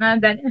up. No,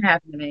 that didn't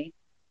happen to me.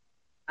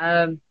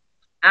 Um,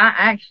 I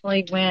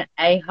actually went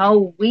a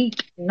whole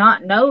week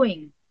not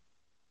knowing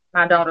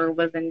my daughter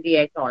was in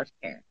DHR's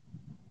care.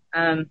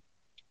 Um,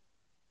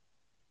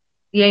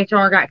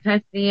 DHR got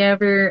custody of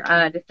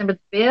her December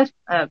the 5th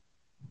of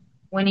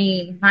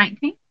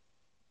 2019.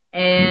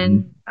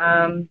 Mhm.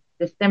 And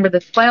December the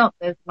 12th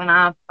is when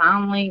I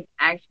finally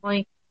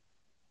actually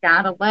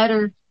got a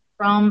letter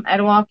from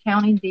Etowah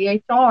County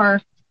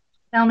DHR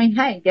telling me,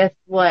 hey, guess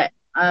what?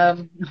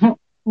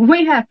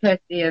 We have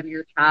custody of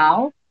your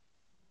child.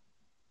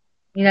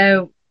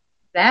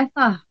 That's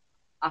a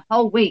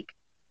whole week.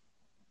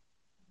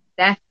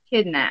 That's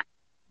kidnapped.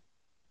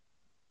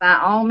 By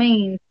all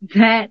means,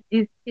 that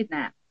is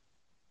kidnapped.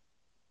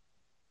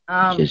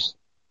 Um, Just,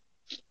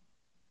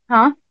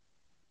 huh?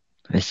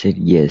 I said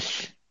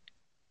yes.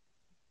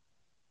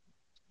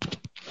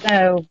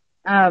 So,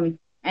 and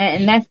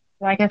that's,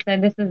 like I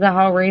said, this is the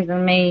whole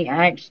reason me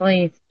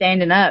actually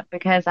standing up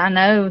because I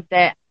know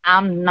that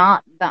I'm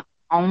not the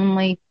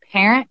only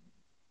parent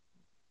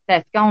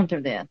that's going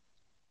through this,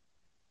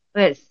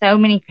 but so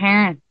many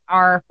parents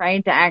are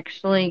afraid to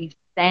actually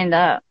stand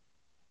up,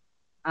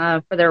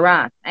 for their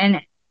rights.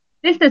 And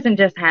this doesn't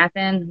just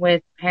happen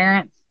with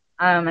parents,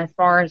 as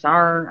far as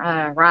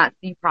our, rights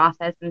due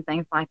process and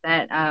things like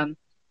that,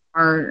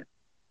 are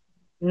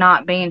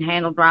not being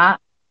handled right.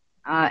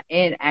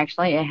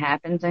 It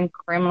happens in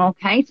criminal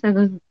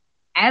cases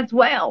as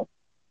well.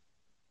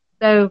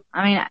 So,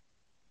 I mean,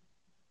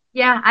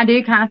 Yeah, I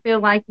do kind of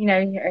feel like,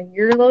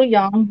 you're a little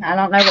young. I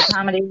don't know what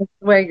time it is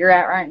where you're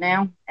at right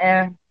now.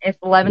 It's It is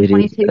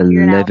 11:22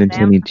 here in Alabama.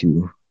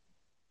 11:22.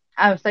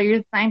 Oh, so you're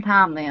the same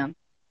time then.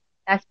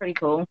 That's pretty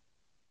cool.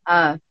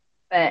 Uh,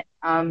 but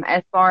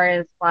as far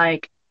as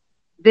like,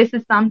 this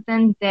is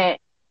something that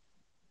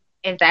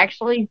is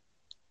actually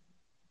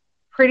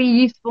pretty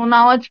useful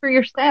knowledge for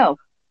yourself.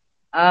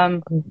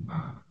 Um,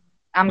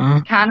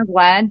 I'm kind of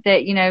glad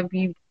that,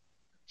 you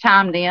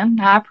chimed in.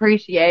 I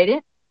appreciate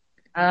it.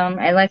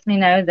 It lets me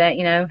know that,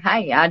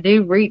 hey, I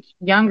do reach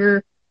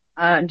younger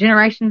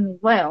generations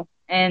as well.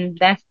 And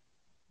that's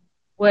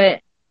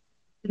what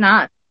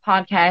tonight's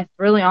podcast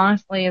really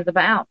honestly is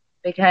about,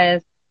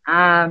 because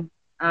I've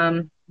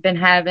been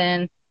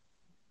having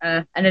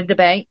a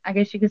debate, I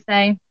guess you could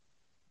say,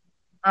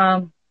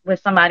 with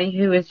somebody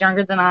who is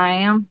younger than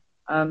I am.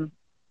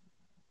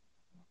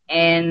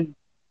 And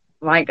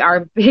like our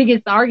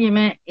biggest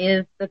argument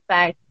is the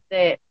fact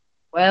that,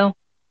 well,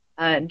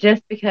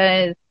 just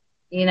because,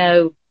 you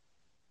know,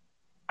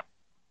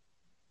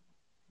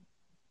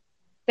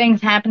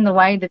 things happen the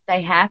way that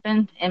they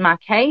happened, in my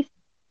case,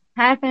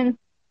 happened,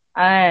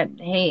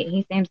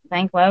 he seems to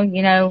think, well,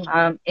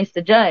 it's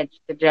the judge.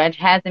 The judge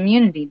has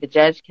immunity. The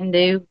judge can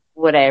do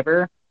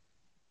whatever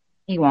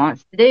he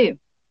wants to do.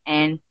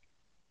 And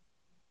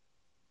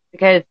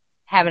because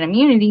having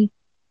immunity,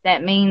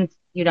 that means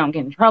you don't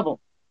get in trouble.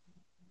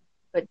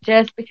 But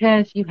just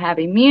because you have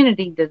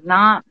immunity does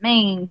not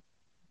mean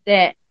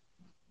that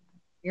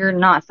you're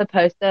not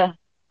supposed to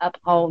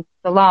uphold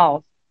the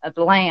laws of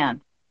the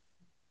land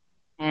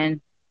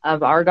and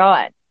of our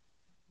God.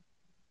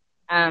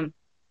 Um,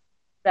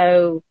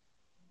 so,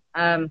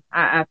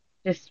 I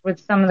just, with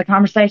some of the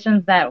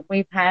conversations that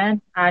we've had,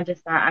 I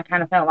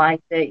kind of felt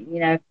like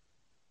that,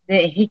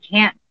 that he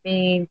can't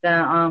be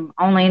the,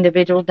 only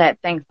individual that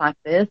thinks like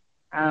this.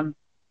 Um,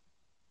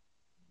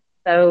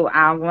 so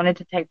I wanted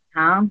to take the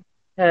time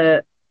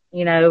to,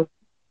 you know,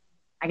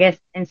 I guess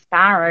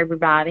inspire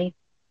everybody,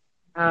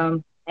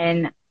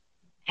 and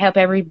help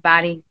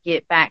everybody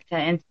get back to,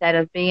 instead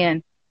of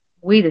being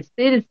we the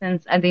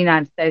citizens of the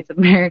United States of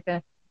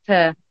America,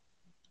 to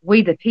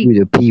we the We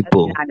the people of the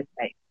people. United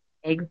States.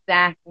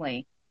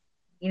 Exactly.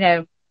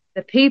 The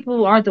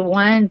people are the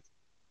ones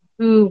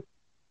who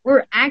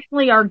were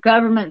actually our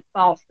government's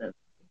bosses.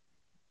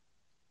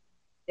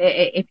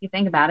 If you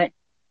think about it,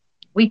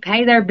 we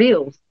pay their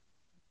bills.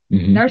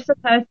 Hmm. They're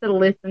supposed to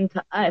listen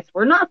to us.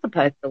 We're not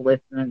supposed to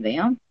listen to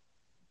them,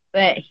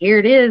 but here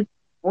it is.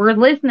 We're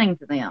listening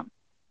to them.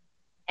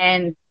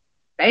 And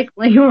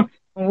basically,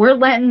 we're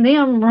letting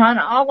them run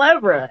all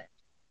over us.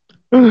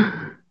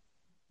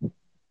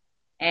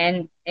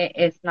 And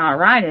it's not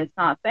right. It's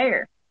not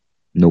fair.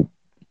 Nope,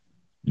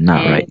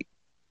 not And right.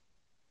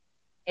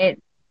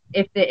 it,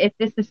 if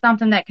this is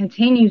something that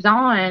continues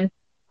on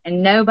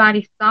and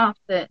nobody stops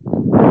it,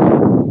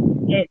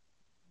 it,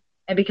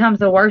 it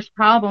becomes a worse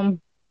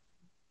problem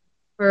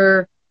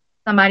for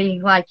somebody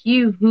like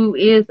you who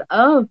is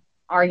of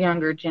our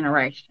younger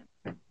generation.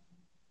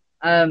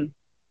 Um,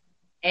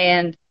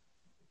 and,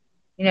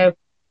 you know,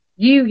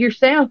 you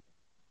yourself,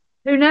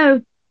 who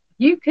knows,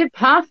 you could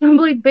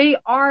possibly be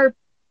our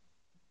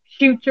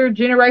future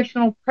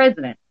generational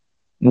president.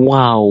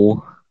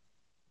 Wow.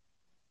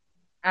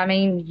 I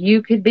mean,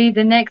 you could be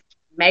the next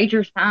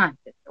major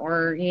scientist,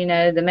 or,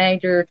 the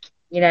major,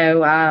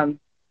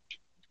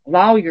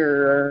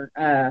 lawyer,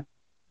 or,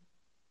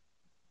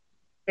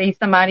 be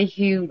somebody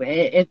who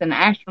is an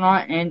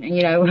astronaut and,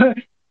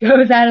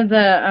 goes out of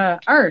the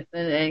earth,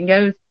 and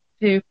goes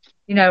to,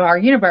 our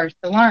universe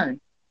to learn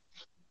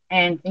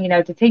and,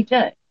 to teach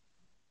us.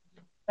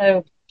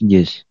 So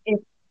Yes.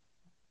 it's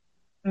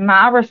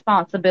my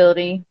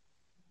responsibility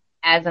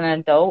as an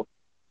adult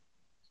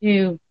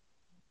to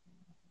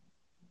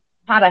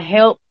try to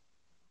help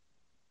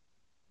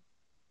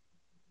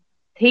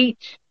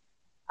teach,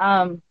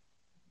 um,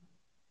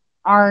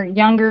 our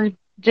younger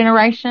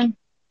generation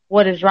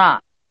what is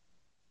right.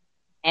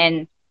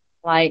 And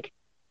like,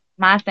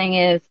 my thing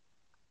is,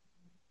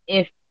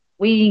 if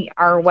we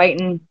are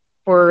waiting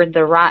for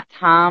the right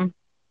time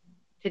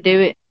to do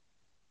it,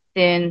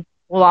 then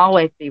we'll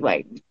always be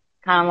waiting.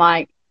 Kind of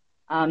like,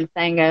 the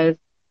saying goes,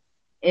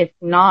 if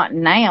not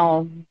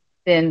now,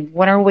 then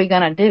when are we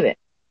going to do it?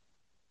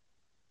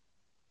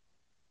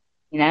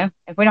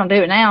 If we don't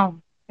do it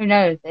now, who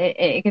knows?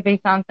 It could be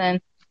something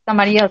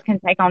somebody else can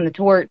take on the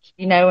torch,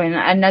 in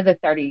another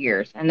 30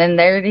 years. And then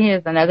there it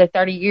is, another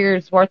 30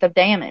 years worth of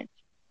damage.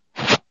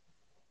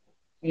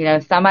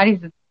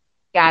 Somebody's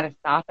got to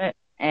stop it.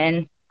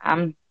 And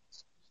I'm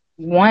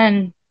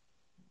one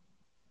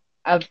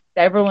of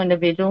several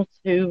individuals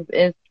who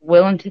is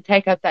willing to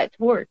take up that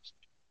torch,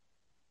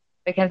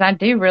 because I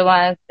do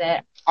realize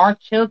that our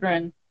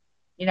children,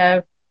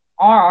 are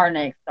our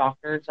next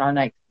doctors, our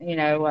next,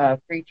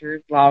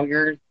 preachers,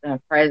 lawyers,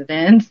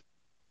 presidents,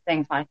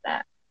 things like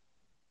that.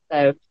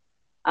 So,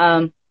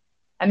 um,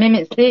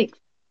 Amendment 6,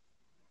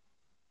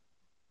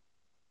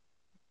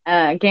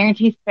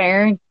 guarantees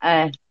fair,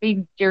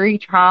 speedy jury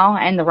trial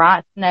and the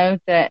right to know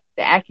the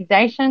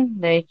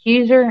accusation, the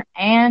accuser,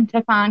 and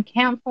to find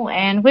counsel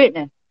and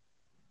witness.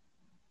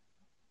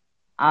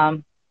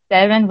 7,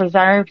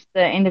 reserves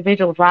the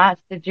individual's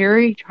rights to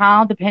jury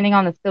trial depending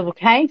on the civil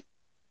case,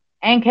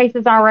 and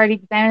cases already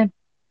examined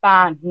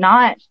by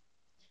not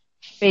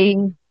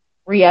being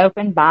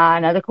reopened by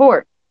another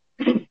court.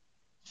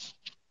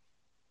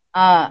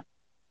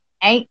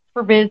 8,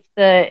 forbids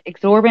the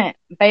exorbitant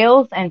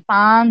bails and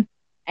fines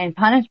and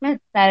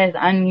punishments that is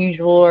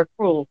unusual or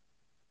cruel.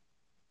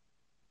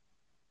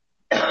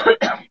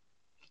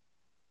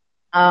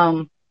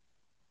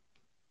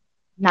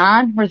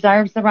 9,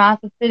 reserves the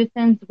rights of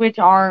citizens which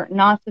are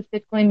not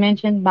specifically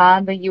mentioned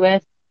by the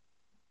U.S.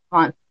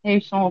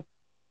 constitutional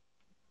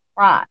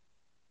rights.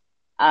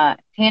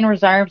 10,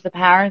 reserves the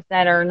powers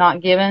that are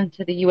not given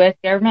to the U.S.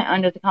 government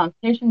under the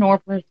Constitution nor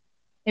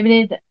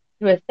prohibited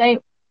to a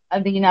state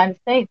of the United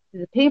States to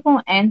the people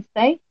and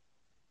states.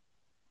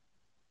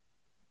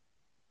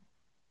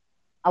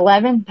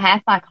 11,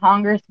 passed by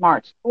Congress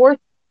March 4th,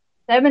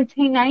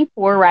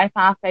 1794,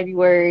 ratified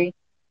February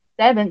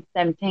 7th,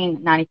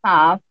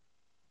 1795.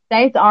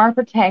 States are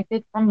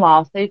protected from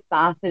lawsuits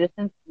by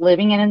citizens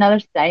living in another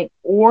state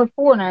or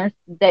foreigners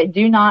that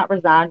do not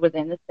reside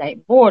within the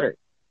state borders.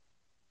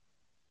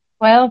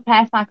 12,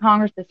 passed by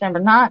Congress December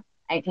 9th,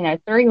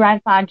 1803,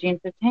 ratified June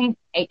 15th,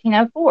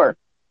 1804.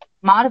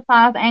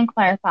 Modifies and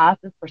clarifies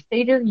the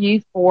procedure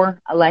used for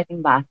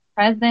electing vice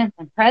presidents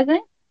and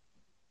presidents.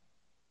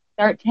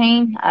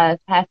 13,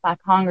 passed by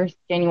Congress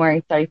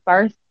January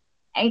 31st,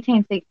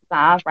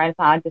 1865,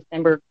 ratified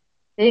December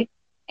 6th,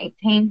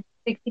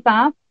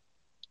 1865.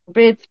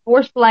 Forbids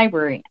forced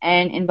slavery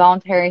and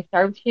involuntary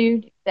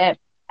servitude except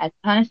as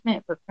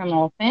punishment for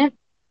criminal offense.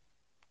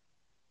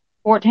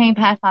 14,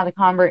 passed by the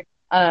Congress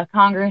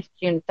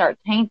June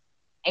 13th,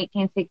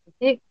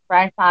 1866,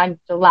 ratified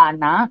July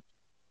 9th,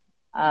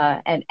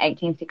 in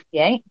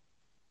 1868.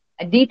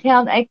 A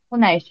detailed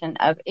explanation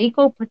of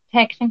Equal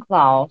Protection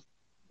Clause,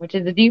 which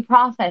is the Due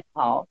Process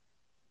Clause,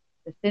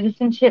 the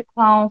Citizenship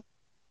Clause,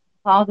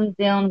 clauses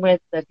dealing with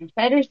the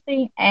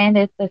Confederacy and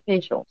its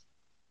officials.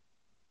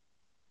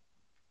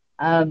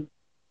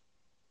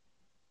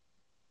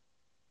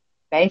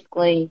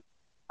 Basically,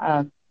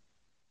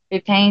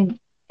 15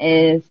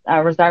 is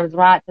reserves the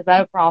right to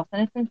vote for all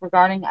citizens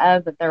regarding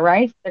of their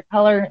race, their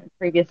color, and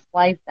previous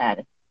slave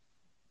status.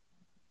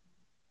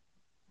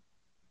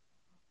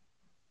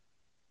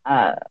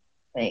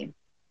 See.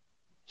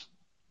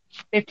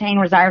 15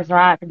 reserves the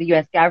right for the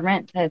U.S.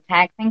 government to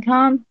tax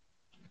income.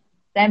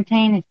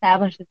 17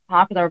 establishes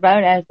popular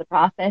vote as the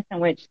process in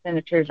which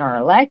senators are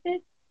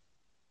elected.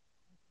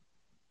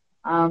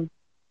 I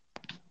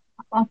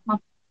lost my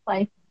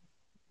place.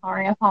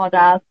 Sorry, I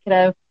apologize,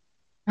 kiddo.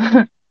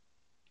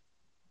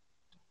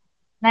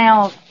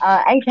 Now,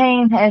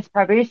 18 is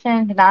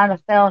prohibition denied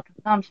the sale and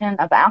consumption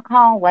of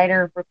alcohol,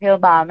 later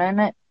repealed by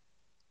amendment.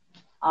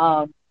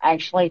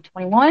 Actually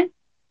 21.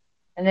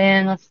 And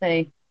then, let's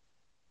see.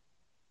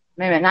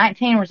 Amendment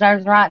 19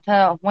 reserves the right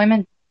to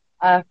women,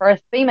 for us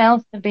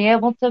females to be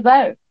able to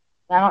vote.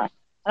 I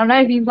don't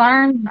know if you've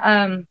learned,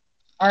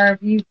 or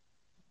if you've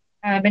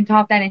been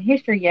taught that in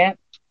history yet,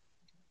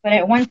 but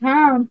at one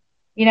time,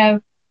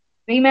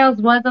 females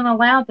wasn't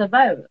allowed to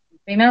vote.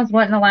 Females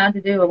wasn't allowed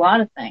to do a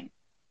lot of things.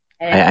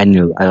 And, I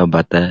know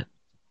about that.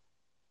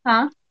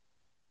 Huh?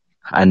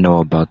 I know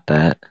about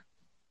that.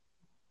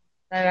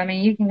 So, I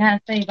mean, you can kind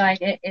of see, like,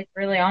 it's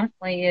really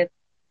honestly,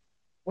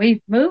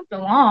 we've moved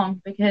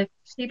along because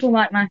people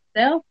like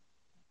myself,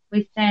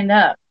 we stand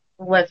up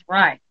for what's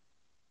right.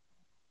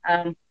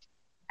 Out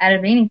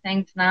of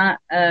anything tonight,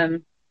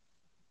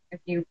 if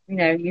you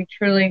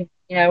truly,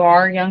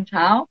 are a young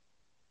child,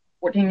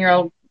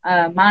 14-year-old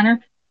minor,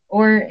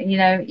 or,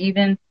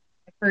 even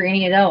for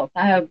any adults,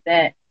 I hope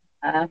that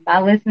by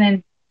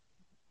listening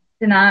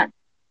tonight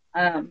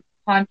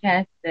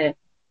podcast that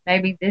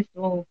maybe this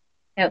will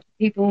help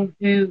people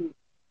who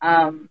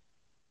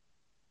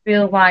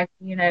feel like,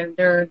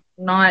 they're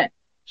not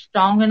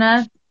strong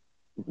enough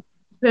to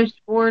push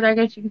forward, I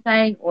guess you could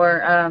say,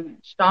 or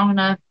strong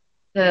enough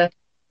to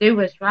do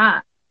what's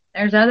right.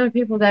 There's other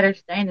people that are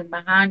standing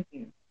behind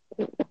you.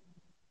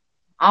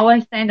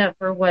 Always stand up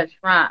for what's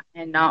right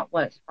and not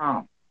what's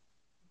wrong.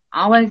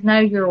 Always know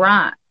you're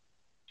right.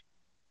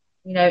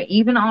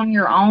 Even on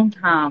your own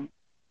time,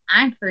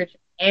 I encourage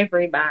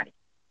everybody,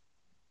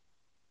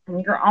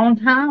 on your own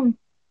time,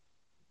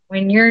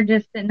 when you're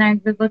just sitting there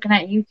just looking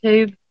at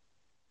YouTube,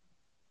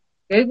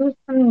 Google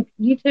some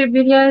YouTube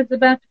videos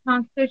about the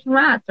Constitutional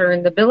rights or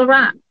in the Bill of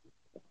Rights.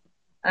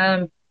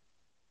 I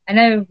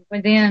know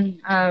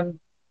within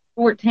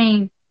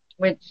 14,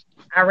 which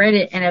I read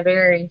it in a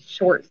very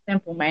short,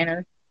 simple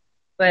manner,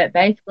 but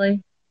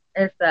basically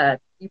it's a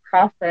due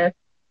process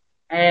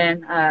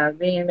and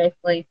being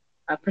basically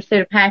a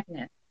pursuit of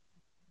happiness.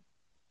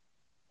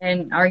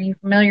 And are you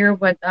familiar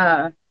with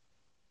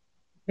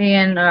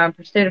being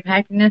pursuit of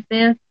happiness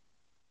is?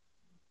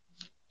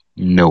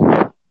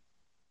 No.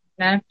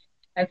 No?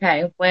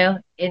 Okay, well,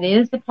 it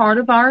is a part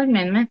of our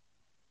amendment.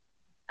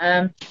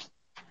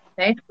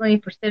 basically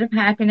pursuit of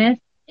happiness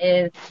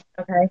is,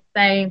 okay,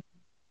 say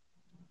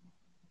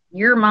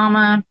your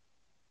mama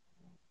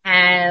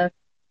has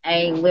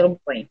a little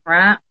boy,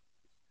 right?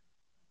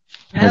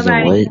 Has a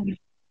Nobody what? can,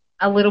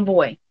 a little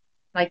boy.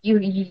 Like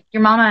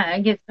your mama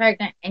gets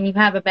pregnant and you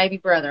have a baby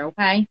brother,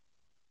 okay?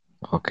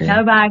 Okay.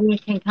 Nobody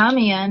can come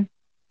in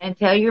and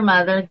tell your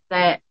mother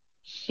that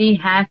she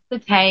has to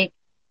take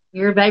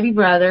your baby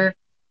brother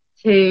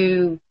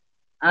to,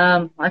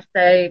 let's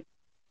say,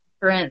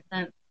 for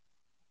instance,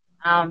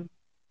 um,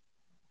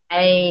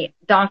 a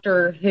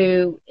doctor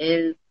who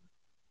is,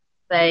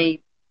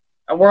 say,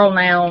 a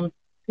world-renowned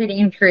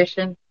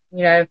pediatrician,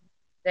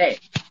 that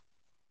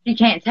she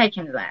can't take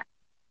him to that,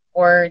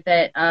 or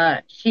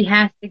that she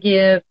has to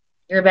give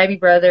your baby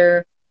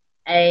brother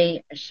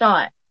a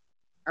shot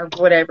or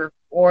whatever,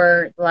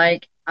 or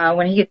like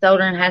when he gets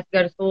older and has to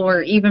go to school,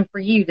 or even for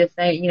you to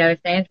say, it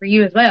stands for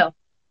you as well.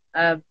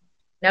 Uh,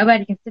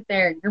 Nobody can sit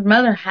there. Your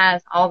mother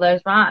has all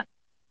those rights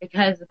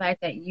because of the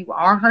fact that you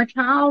are her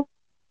child.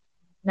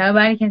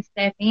 Nobody can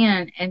step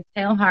in and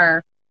tell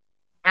her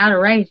how to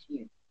raise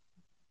you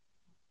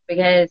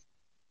because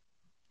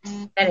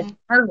that is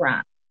her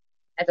right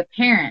as a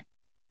parent.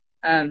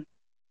 Um,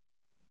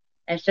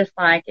 it's just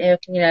like if,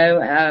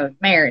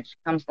 marriage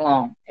comes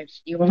along. If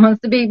she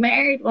wants to be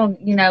married, well,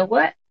 you know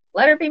what?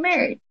 Let her be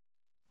married.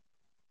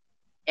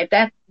 If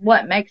that's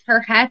what makes her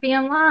happy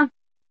in life,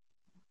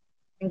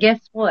 and guess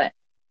what?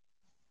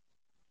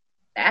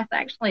 That's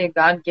actually a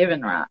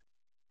God-given right.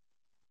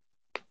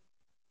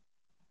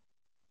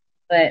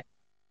 But,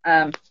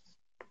 um,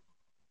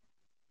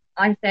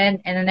 like I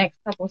said, in the next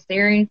couple of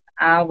series,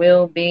 I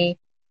will be,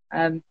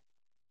 um,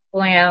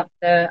 pulling out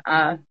the,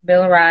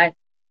 Bill of Rights,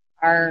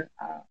 our,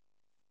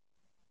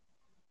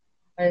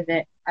 what is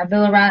it? Our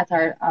Bill of Rights,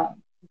 our,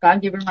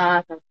 God-given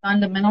rights, our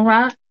fundamental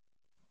rights,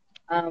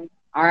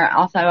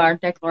 also our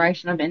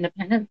Declaration of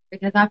Independence,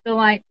 because I feel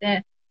like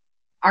that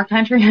our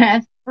country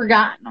has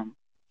forgotten them.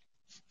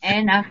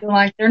 And I feel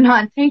like they're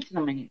not teaching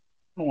them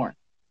anymore.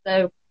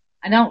 So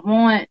I don't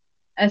want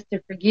us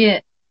to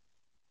forget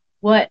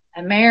what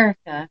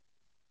America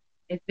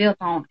is built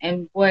on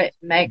and what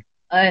makes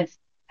us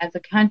as a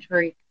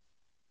country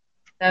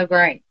so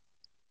great.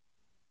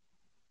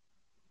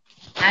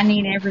 I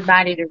need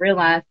everybody to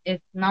realize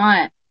it's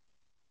not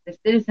the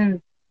citizens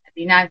of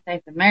the United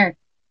States of America.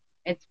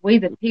 It's we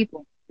the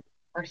people.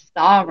 We're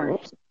sovereign.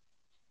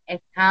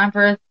 It's time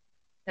for us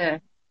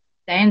to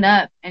stand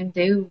up and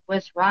do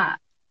what's right.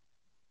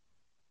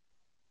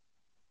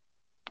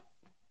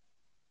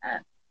 Uh,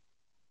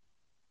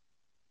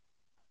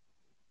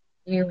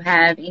 you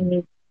have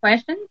any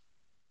questions?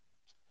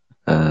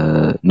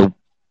 Nope.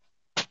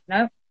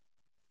 Nope.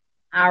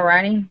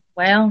 Alrighty.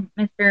 Well,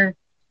 Mr.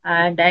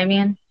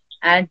 Damien,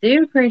 I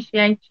do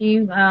appreciate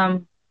you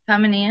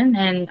coming in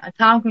and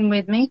talking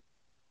with me.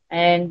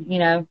 And,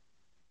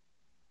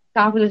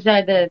 talk of the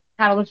show, the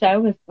title of the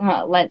show is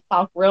Let's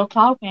Talk Real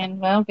Talk. And,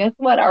 well, guess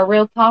what? Our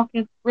real talk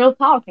is real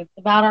talk. It's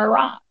about our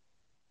rights.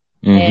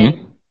 And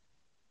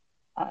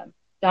Mm-hmm.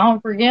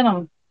 don't forget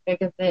them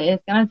because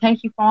it's going to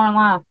take you far in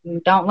life.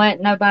 And don't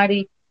let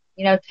nobody,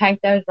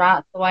 take those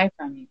rights away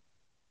from you.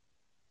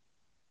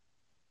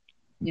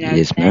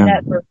 Yes, Stand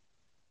up ma'am. for,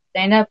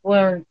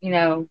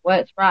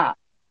 what's right.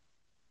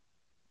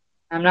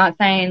 I'm not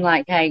saying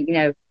like, hey,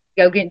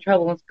 go get in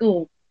trouble in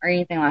school or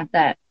anything like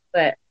that.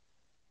 But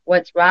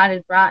what's right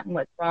is right and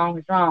what's wrong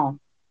is wrong.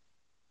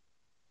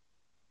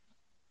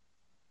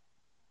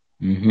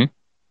 Mm-hmm.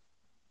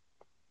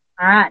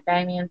 All right,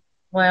 Damien.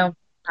 Well,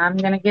 I'm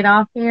gonna get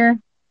off here,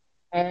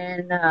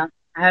 and I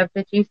hope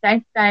that you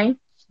stay safe.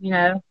 You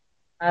know,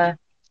 uh,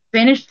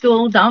 finish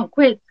school. Don't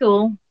quit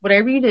school.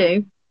 Whatever you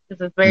do,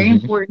 this is very Mm-hmm.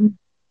 important.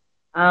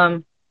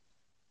 Um,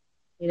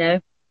 you know,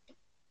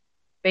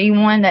 be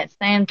one that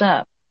stands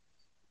up.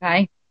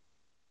 Okay,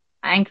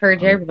 I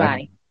encourage All right.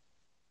 everybody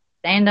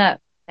stand up.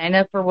 Stand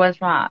up for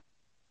what's right.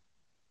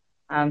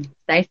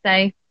 Stay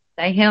safe.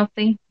 Stay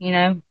healthy.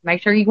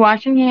 Make sure you're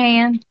washing your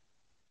hands.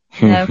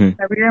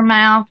 Cover your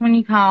mouth when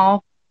you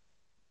cough.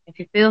 If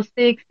you feel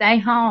sick, stay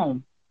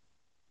home.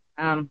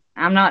 I'm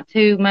not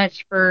too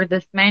much for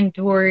this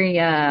mandatory,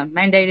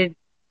 mandated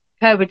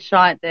COVID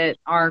shot that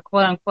our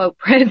quote unquote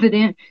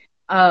president,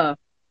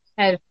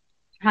 has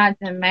tried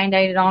to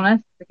mandate it on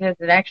us because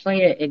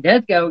it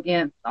does go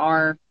against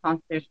our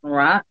constitutional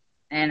rights.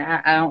 And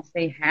I don't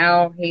see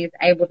how he's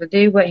able to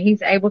do what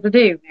he's able to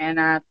do. And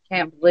I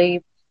can't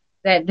believe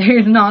that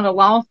there's not a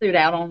lawsuit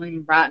out on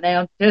him right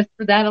now just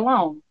for that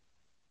alone.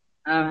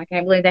 I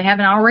can't believe they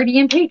haven't already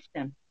impeached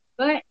him.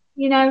 But,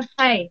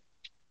 hey,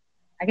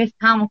 I guess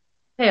time will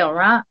tell,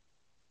 right?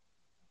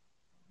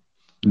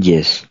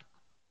 Yes.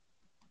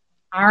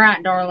 All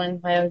right, darling.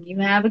 Well, you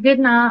have a good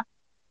night.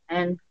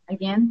 And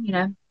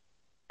again,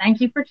 thank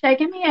you for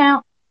checking me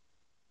out.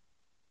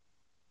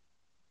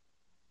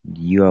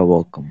 You are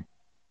welcome.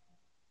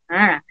 All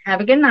right.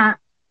 Have a good night.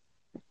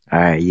 All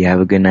right. You have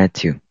a good night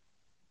too.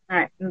 All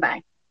right.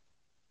 Bye.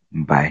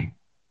 Bye.